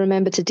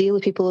remember to deal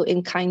with people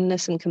in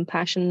kindness and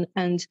compassion,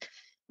 and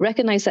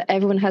recognize that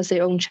everyone has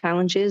their own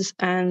challenges,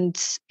 and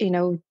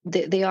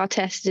they are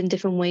tested in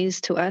different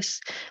ways to us.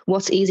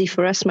 What's easy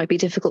for us might be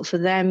difficult for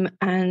them,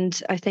 and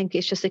I think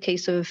it's just a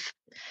case of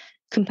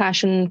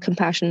compassion.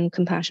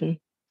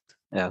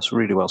 Yeah, it's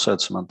really well said,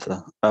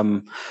 Samantha.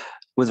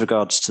 With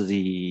regards to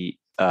the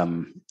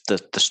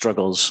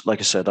struggles, like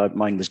I said,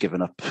 mine was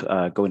given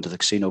up going to the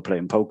casino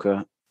playing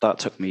poker. That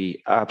took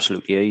me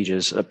absolutely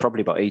ages,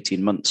 probably about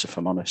 18 months, if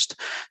I'm honest,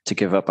 to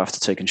give up after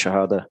taking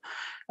Shahada.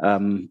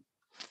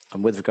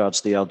 And with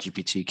regards to the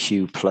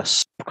LGBTQ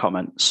plus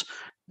comments,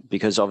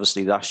 because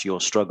obviously that's your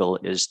struggle,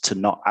 is to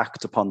not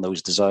act upon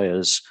those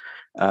desires.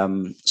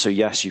 So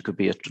yes, you could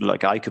be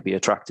I could be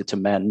attracted to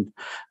men,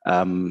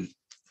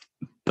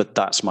 but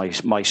that's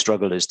my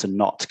struggle, is to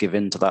not give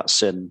in to that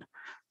sin.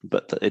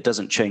 But it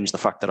doesn't change the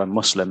fact that I'm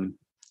Muslim.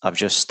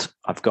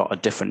 I've got a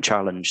different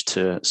challenge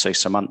to, say,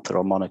 Samantha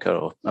or Monica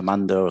or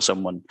Amanda or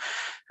someone,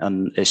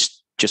 and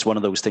it's just one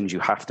of those things you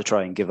have to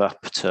try and give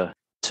up for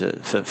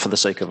the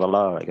sake of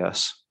Allah, I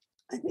guess.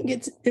 I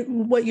think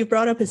what you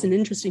brought up is an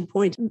interesting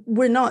point.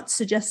 We're not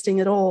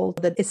suggesting at all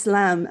that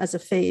Islam as a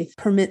faith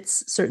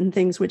permits certain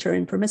things which are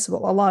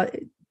impermissible. Allah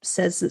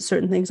says that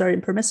certain things are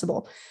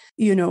impermissible.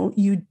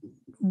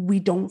 We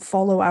don't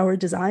follow our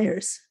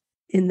desires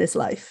in this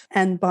life.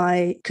 And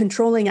by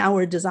controlling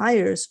our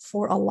desires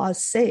for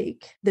Allah's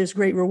sake, there's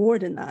great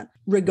reward in that,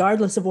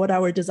 regardless of what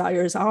our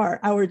desires are.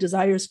 Our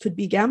desires could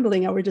be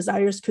gambling. Our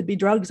desires could be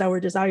drugs. Our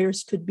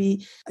desires could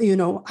be,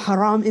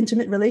 haram,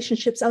 intimate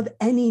relationships of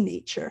any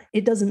nature.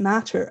 It doesn't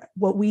matter.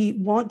 What we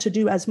want to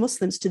do as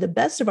Muslims, to the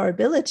best of our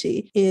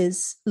ability,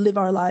 is live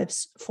our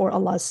lives for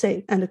Allah's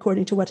sake and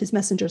according to what His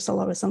Messenger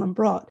ﷺ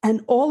brought.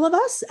 And all of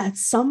us at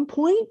some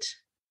point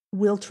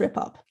will trip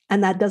up,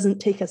 and that doesn't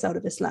take us out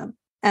of Islam.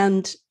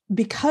 And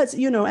because,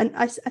 and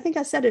I think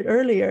I said it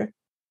earlier,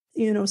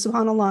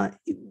 subhanAllah,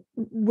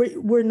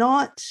 we're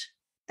not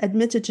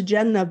admitted to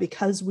Jannah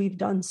because we've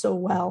done so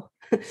well.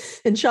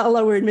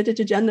 Inshallah, we're admitted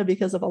to Jannah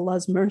because of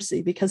Allah's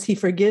mercy, because He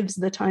forgives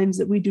the times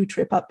that we do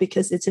trip up,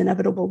 because it's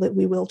inevitable that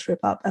we will trip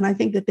up. And I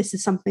think that this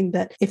is something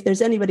that, if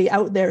there's anybody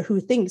out there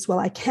who thinks, well,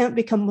 I can't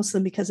become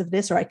Muslim because of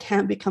this, or I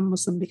can't become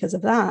Muslim because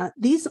of that,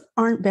 these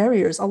aren't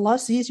barriers. Allah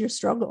sees your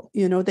struggle.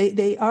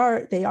 They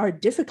are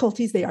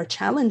difficulties, they are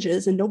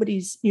challenges, and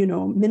nobody's,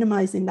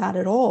 minimizing that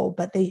at all,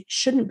 but they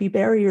shouldn't be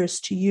barriers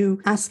to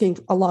you asking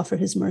Allah for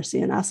His mercy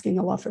and asking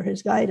Allah for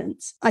His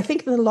guidance. I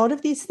think that a lot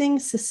of these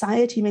things,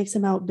 society makes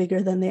them out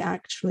bigger than they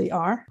actually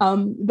are.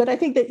 But I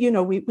think that,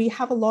 we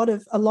have a lot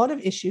of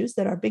issues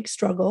that are big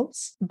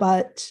struggles,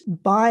 but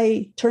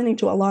by turning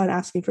to Allah and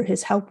asking for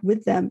His help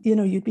with them,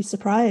 you'd be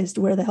surprised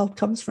where the help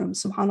comes from,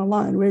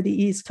 subhanAllah, and where the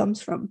ease comes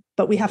from.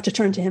 But we have to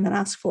turn to Him and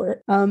ask for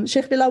it.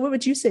 Sh Bilal, what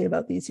would you say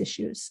about these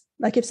issues?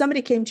 Like if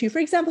somebody came to you, for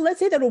example, let's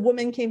say that a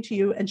woman came to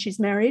you and she's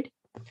married,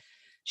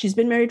 She's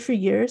been married for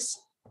years.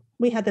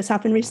 We had this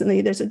happen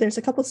recently. There's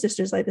a couple of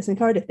sisters like this in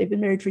Cardiff. They've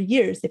been married for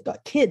years. They've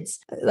got kids.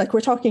 Like,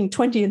 we're talking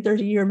 20 and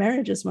 30-year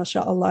marriages,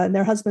 mashallah, and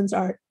their husbands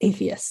are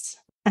atheists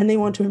and they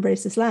want to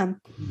embrace Islam.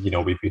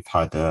 We've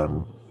had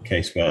a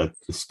case where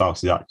the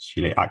spouse is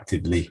actually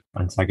actively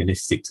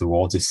antagonistic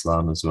towards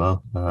Islam as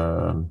well.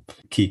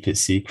 Keep it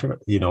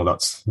secret.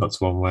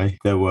 That's one way.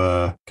 There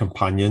were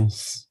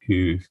companions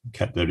who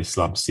kept their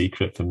Islam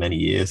secret for many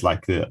years,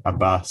 like the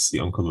Abbas, the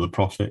uncle of the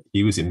Prophet.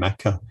 He was in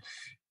Mecca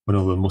when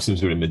all the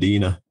Muslims were in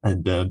Medina,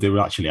 and they were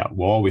actually at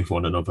war with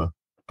one another.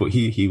 But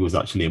he was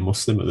actually a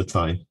Muslim at the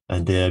time,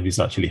 and he was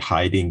actually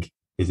hiding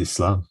his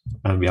Islam.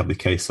 And we have the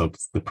case of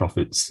the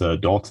Prophet's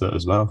daughter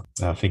as well.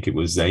 I think it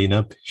was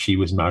Zainab. She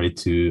was married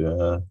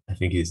to, I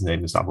think his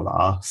name was Abu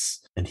al-As,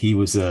 and he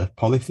was a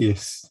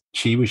polytheist.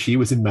 She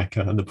was in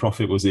Mecca, and the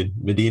Prophet was in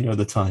Medina at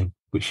the time,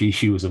 but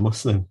she was a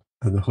Muslim,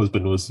 and the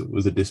husband was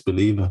a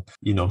disbeliever.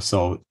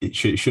 So it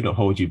shouldn't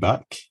hold you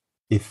back.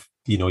 If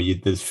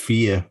there's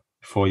fear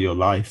for your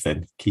life,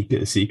 then keep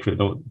it a secret.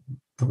 Don't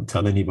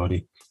tell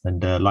anybody.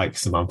 And like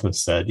Samantha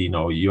said,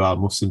 you are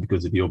Muslim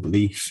because of your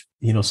belief.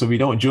 So we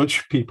don't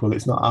judge people.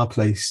 It's not our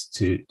place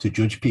to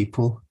judge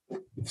people.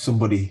 If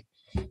somebody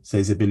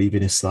says they believe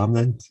in Islam,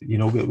 then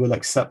we'll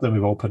accept them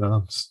with open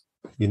arms.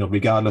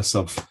 Regardless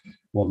of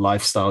what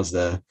lifestyles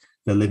they're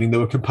living. There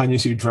were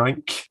companions who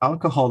drank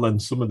alcohol,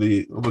 and some of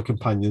the other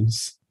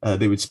companions,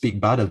 they would speak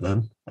bad of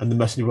them. And the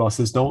Messenger of Allah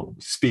says,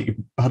 don't speak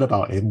bad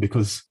about him,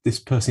 because this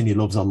person, he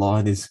loves Allah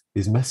and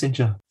his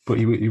messenger, but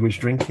he was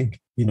drinking.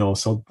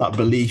 So that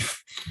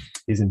belief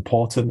is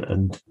important.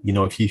 And,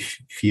 if you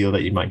feel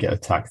that you might get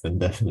attacked, then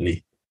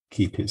definitely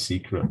keep it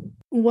secret.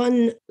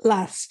 One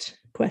last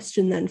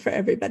question then for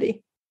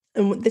everybody.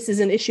 And this is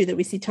an issue that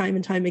we see time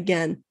and time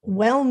again.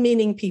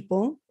 Well-meaning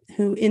people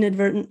who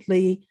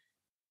inadvertently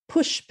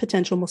push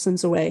potential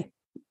Muslims away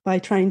by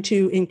trying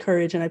to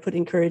encourage, and I put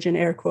encourage in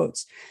air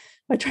quotes,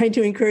 by trying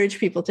to encourage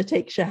people to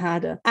take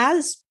Shahada.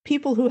 As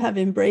people who have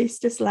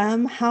embraced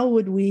Islam, how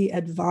would we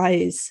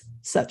advise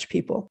such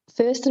people?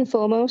 First and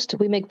foremost,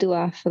 we make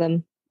dua for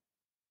them.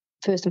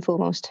 First and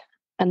foremost.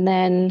 And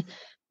then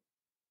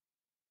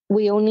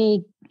we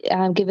only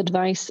give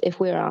advice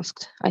if we're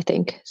asked, I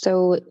think.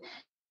 So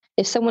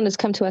if someone has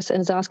come to us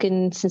and is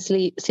asking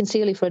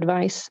sincerely for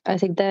advice, I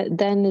think that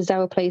then is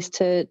our place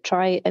to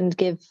try and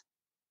give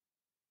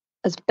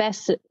as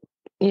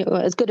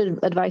good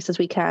advice as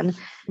we can.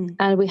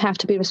 And we have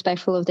to be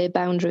respectful of their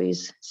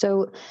boundaries.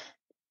 So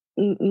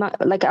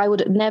I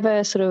would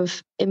never sort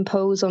of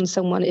impose on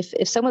someone.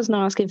 If someone's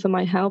not asking for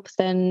my help,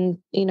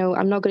 then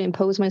I'm not going to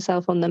impose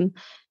myself on them.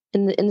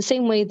 In the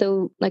same way,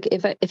 though, like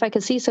if I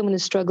can see someone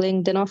is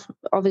struggling, then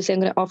obviously I'm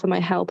going to offer my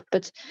help.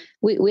 But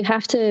we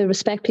have to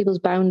respect people's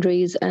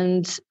boundaries.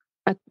 And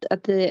at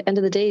the end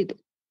of the day,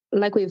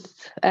 like we've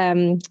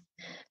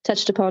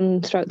touched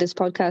upon throughout this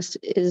podcast,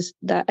 is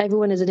that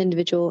everyone is an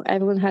individual.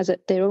 Everyone has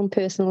their own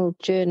personal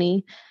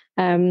journey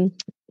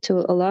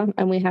to Allah,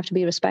 and we have to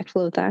be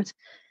respectful of that.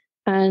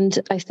 And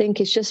I think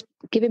it's just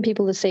giving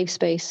people the safe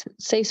space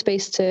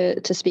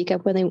to speak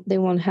up when they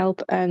want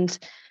help, and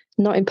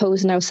not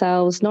imposing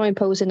ourselves, not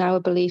imposing our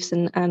beliefs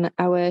and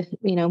our,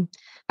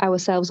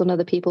 ourselves on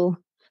other people.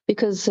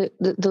 Because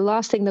the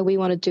last thing that we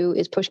want to do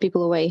is push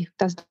people away.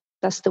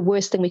 That's the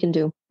worst thing we can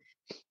do.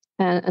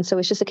 And so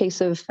it's just a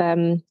case of,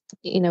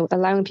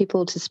 allowing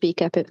people to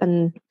speak up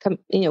and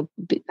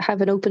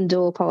have an open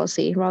door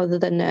policy rather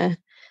than,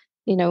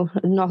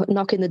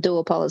 knocking the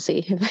door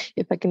policy,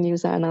 if I can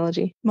use that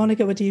analogy.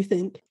 Monica, what do you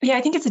think? Yeah,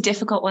 I think it's a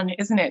difficult one,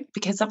 isn't it?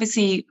 Because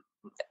obviously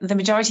the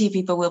majority of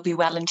people will be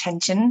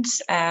well-intentioned,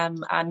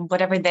 and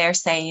whatever they're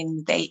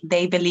saying,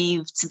 they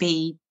believe to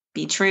be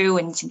true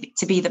and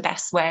to be the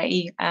best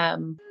way.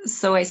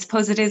 So I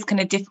suppose it is kind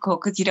of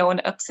difficult because you don't want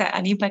to upset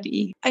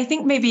anybody. I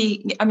think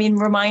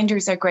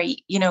reminders are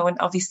great, and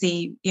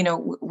obviously,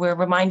 we're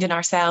reminding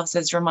ourselves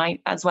as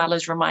well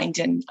as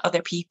reminding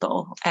other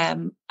people.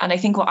 And I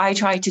think what I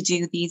try to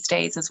do these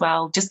days as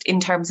well, just in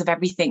terms of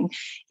everything,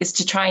 is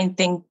to try and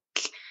think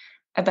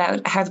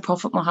about how the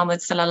Prophet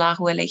Muhammad sallallahu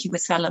alaihi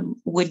wasallam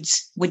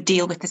would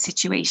deal with the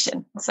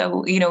situation.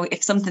 So,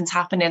 if something's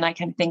happening, I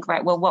can think,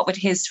 right, well, what would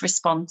his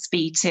response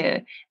be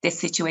to this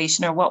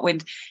situation, or what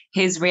would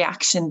his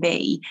reaction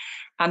be?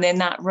 And then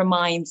that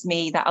reminds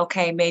me that,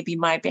 okay, maybe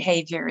my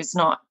behavior is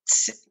not,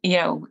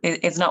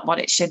 is not what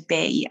it should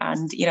be.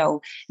 And,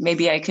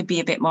 maybe I could be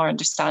a bit more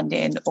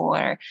understanding,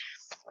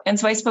 and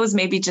so I suppose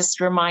maybe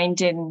just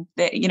reminding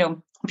that,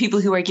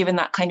 people who are given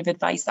that kind of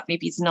advice that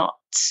maybe is not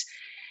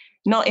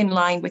in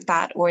line with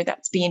that, or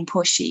that's being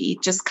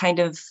pushy, just kind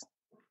of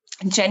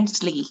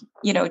gently,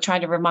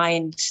 trying to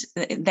remind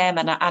them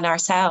and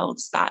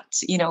ourselves that,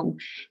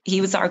 he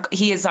is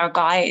our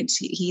guide.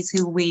 He's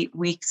who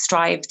we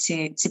strive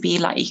to be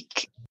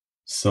like.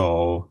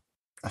 So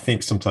I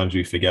think sometimes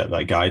we forget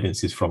that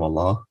guidance is from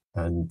Allah,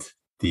 and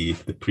the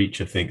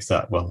preacher thinks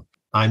that, well,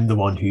 I'm the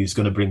one who's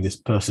going to bring this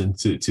person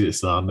to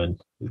Islam,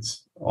 and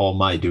it's all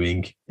my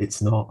doing.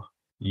 It's not.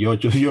 You're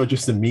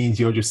just a means.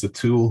 You're just a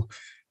tool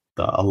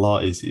that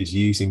Allah is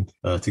using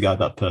to guide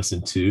that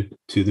person to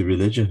the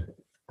religion.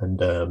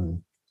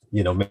 And,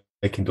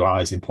 making dua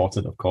is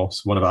important, of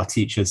course. One of our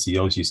teachers, he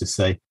always used to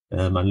say,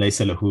 "Man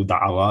laysa lahu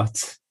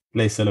da'awat,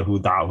 laysa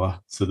lahu da'wa."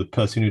 So the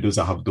person who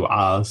doesn't have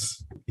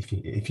du'as,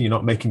 if you're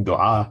not making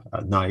dua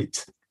at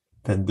night,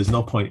 then there's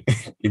no point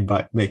in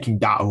making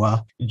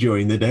da'wah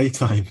during the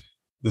daytime.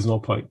 There's no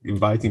point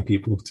inviting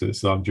people to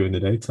Islam during the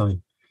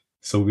daytime.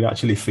 So we're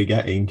actually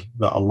forgetting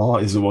that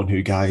Allah is the one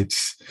who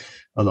guides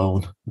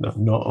alone,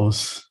 not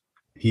us.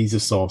 He's a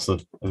source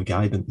of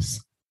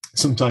guidance.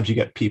 Sometimes you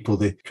get people,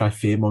 they try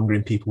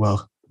fear-mongering people.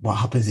 Well, what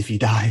happens if you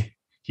die?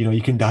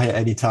 You can die at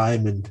any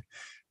time. And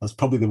that's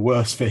probably the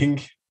worst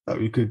thing that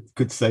we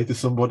could say to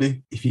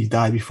somebody. If you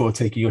die before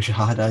taking your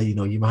shahada,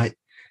 you might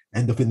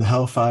end up in the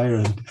hellfire.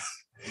 And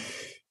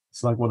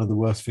it's like one of the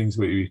worst things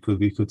we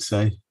could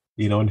say.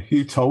 And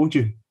who told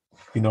you,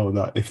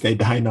 that if they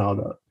die now,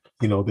 that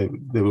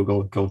they will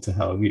go to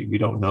hell. We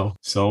don't know.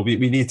 So we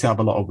need to have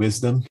a lot of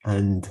wisdom.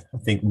 And I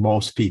think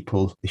most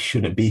people, they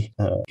shouldn't be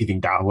giving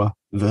da'wah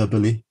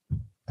verbally,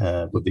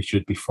 but they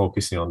should be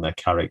focusing on their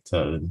character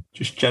and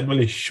just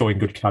generally showing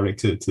good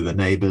character to the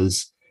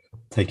neighbors,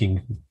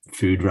 taking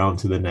food round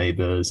to the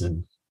neighbors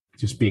and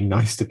just being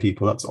nice to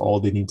people. That's all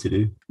they need to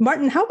do.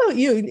 Martin, how about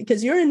you?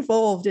 Because you're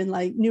involved in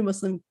like New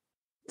Muslim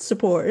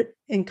support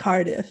in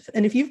Cardiff,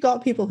 and if you've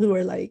got people who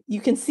are like,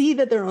 you can see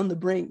that they're on the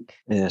brink.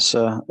 Yeah,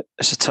 so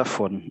it's a tough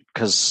one,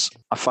 because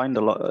I find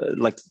a lot,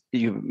 like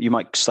you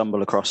might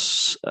stumble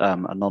across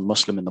a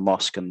non-Muslim in the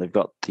mosque, and they've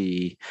got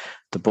the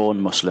born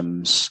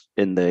Muslims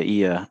in their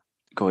ear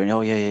going,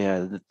 oh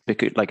yeah,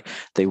 like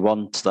they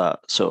want that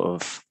sort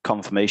of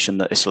confirmation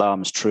that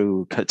Islam's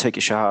true. Take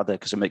your shahada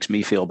because it makes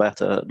me feel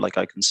better, like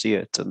I can see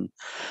it.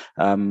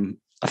 And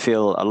I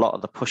feel a lot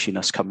of the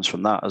pushiness comes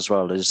from that as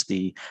well, is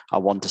I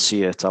want to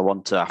see it. I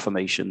want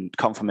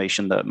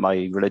confirmation that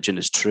my religion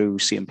is true,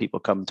 seeing people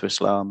come to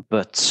Islam.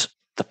 But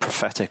the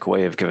prophetic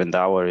way of giving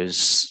dawah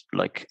is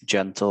like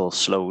gentle,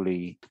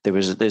 slowly.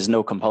 There's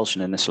no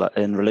compulsion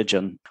in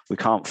religion. We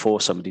can't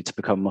force somebody to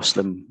become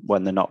Muslim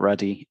when they're not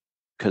ready,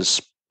 because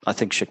I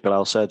think Sh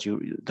Bilal said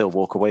they'll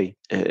walk away.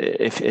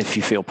 If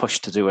you feel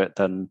pushed to do it,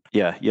 then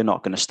yeah, you're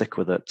not going to stick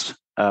with it.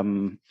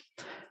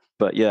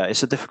 But yeah,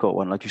 it's a difficult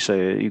one. Like you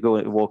say, you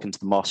walk into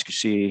the mosque, you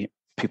see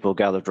people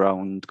gathered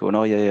around going,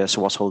 oh yeah,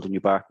 so what's holding you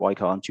back? Why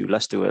can't you?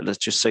 Let's do it. Let's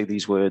just say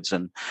these words.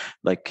 And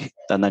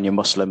then you're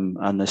Muslim.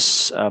 And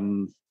this,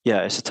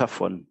 it's a tough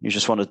one. You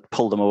just want to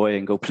pull them away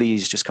and go,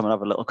 please just come and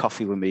have a little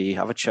coffee with me,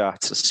 have a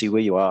chat, see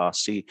where you are,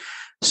 see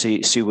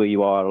where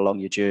you are along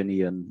your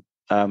journey. And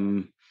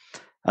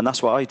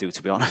that's what I do,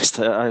 to be honest.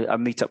 I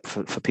meet up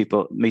with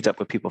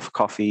people for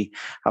coffee,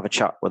 have a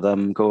chat with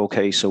them, go,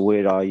 okay, so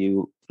where are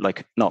you?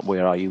 Like, not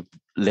where are you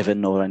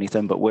living or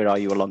anything, but where are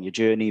you along your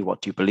journey? What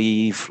do you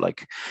believe?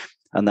 Like,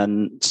 and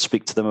then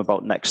speak to them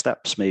about next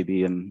steps,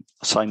 maybe, and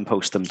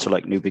signpost them to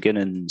like New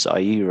Beginnings,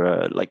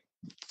 Aira, like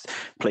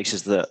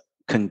places that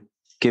can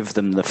give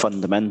them the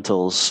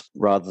fundamentals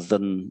rather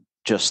than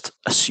just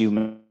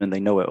assuming they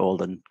know it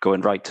all and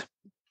going, right,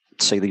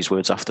 say these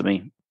words after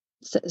me.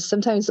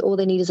 Sometimes all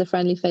they need is a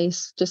friendly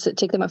face, just to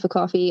take them out for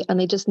coffee, and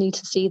they just need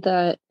to see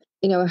that,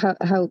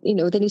 how they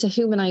need to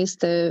humanize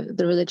the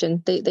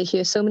religion. They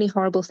hear so many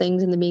horrible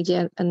things in the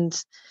media, and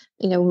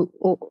in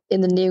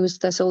the news,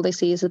 that's all they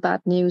see is the bad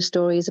news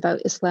stories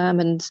about Islam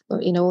and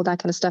all that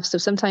kind of stuff. So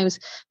sometimes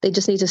they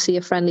just need to see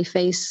a friendly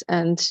face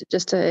and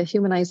just to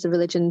humanize the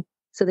religion,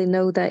 so they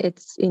know that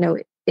it's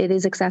it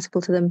is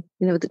accessible to them.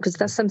 Because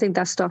that's something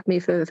that stopped me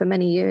for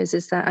many years,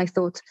 is that I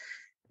thought,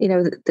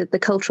 the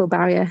cultural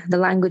barrier, the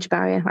language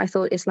barrier. I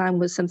thought Islam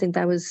was something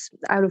that was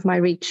out of my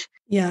reach.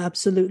 Yeah,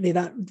 absolutely.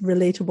 That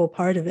relatable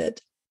part of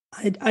it.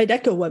 I'd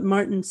echo what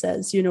Martin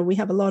says. We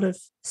have a lot of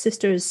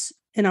sisters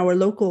in our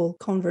local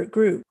convert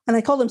group, and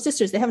I call them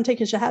sisters. They haven't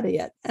taken Shahada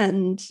yet,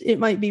 and it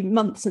might be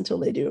months until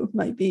they do.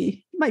 Might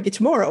be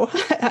tomorrow.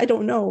 I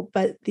don't know.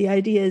 But the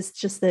idea is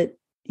just that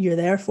you're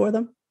there for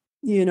them,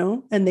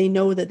 and they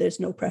know that there's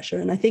no pressure.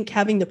 And I think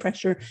having the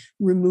pressure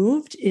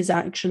removed is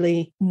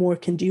actually more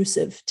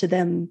conducive to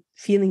them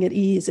feeling at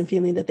ease and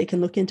feeling that they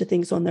can look into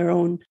things on their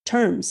own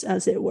terms,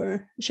 as it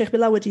were. Sh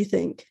Bilal, what do you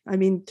think? I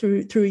mean,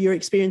 through your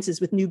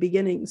experiences with New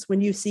Beginnings,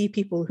 when you see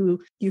people who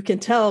you can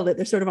tell that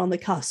they're sort of on the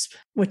cusp,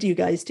 what do you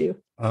guys do?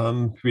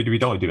 We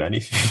don't do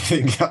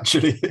anything,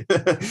 actually.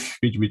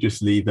 we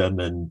just leave them,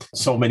 and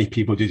so many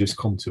people do just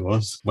come to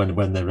us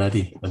when they're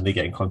ready, and they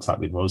get in contact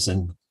with us,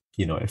 and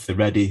if they're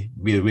ready,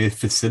 we're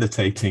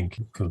facilitating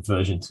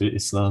conversion to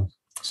Islam.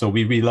 So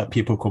we let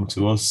people come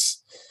to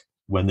us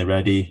when they're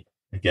ready.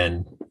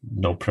 Again,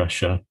 no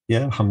pressure.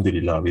 Yeah,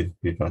 alhamdulillah,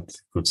 we've had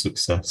good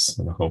success,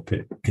 and I hope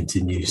it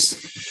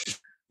continues.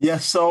 Yeah,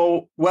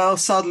 so, well,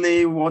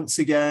 sadly, once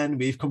again,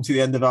 we've come to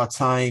the end of our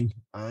time,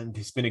 and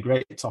it's been a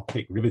great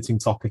topic, riveting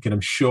topic, and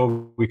I'm sure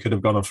we could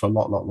have gone on for a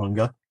lot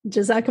longer.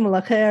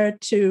 Jazakumullah khair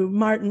to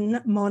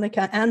Martin,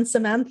 Monica, and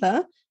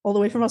Samantha, all the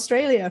way from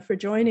Australia, for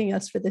joining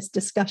us for this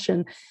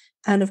discussion.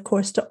 And of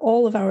course, to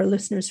all of our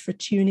listeners for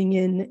tuning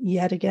in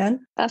yet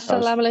again.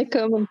 Assalamu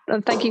alaikum,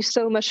 and thank you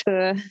so much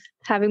for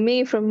having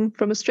me from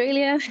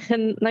Australia,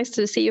 and nice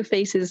to see your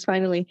faces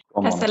finally.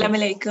 Assalamu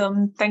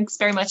alaikum. Thanks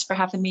very much for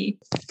having me.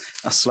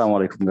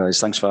 Assalamu alaikum, guys.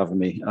 Thanks for having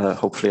me.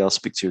 Hopefully I'll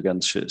speak to you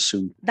again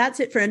soon. That's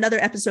it for another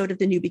episode of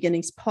the New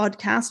Beginnings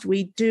podcast.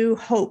 We do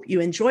hope you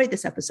enjoyed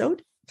this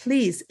episode.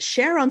 Please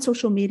share on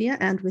social media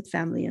and with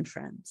family and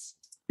friends.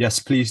 Yes,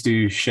 please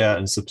do share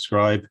and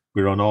subscribe.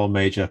 We're on all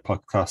major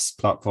podcast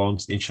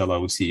platforms. Inshallah,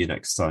 we'll see you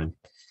next time.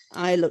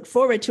 I look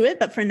forward to it,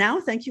 but for now,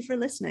 thank you for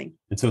listening.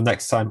 Until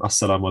next time,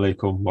 Assalamu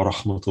alaikum wa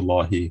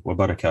rahmatullahi wa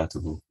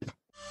barakatuhu.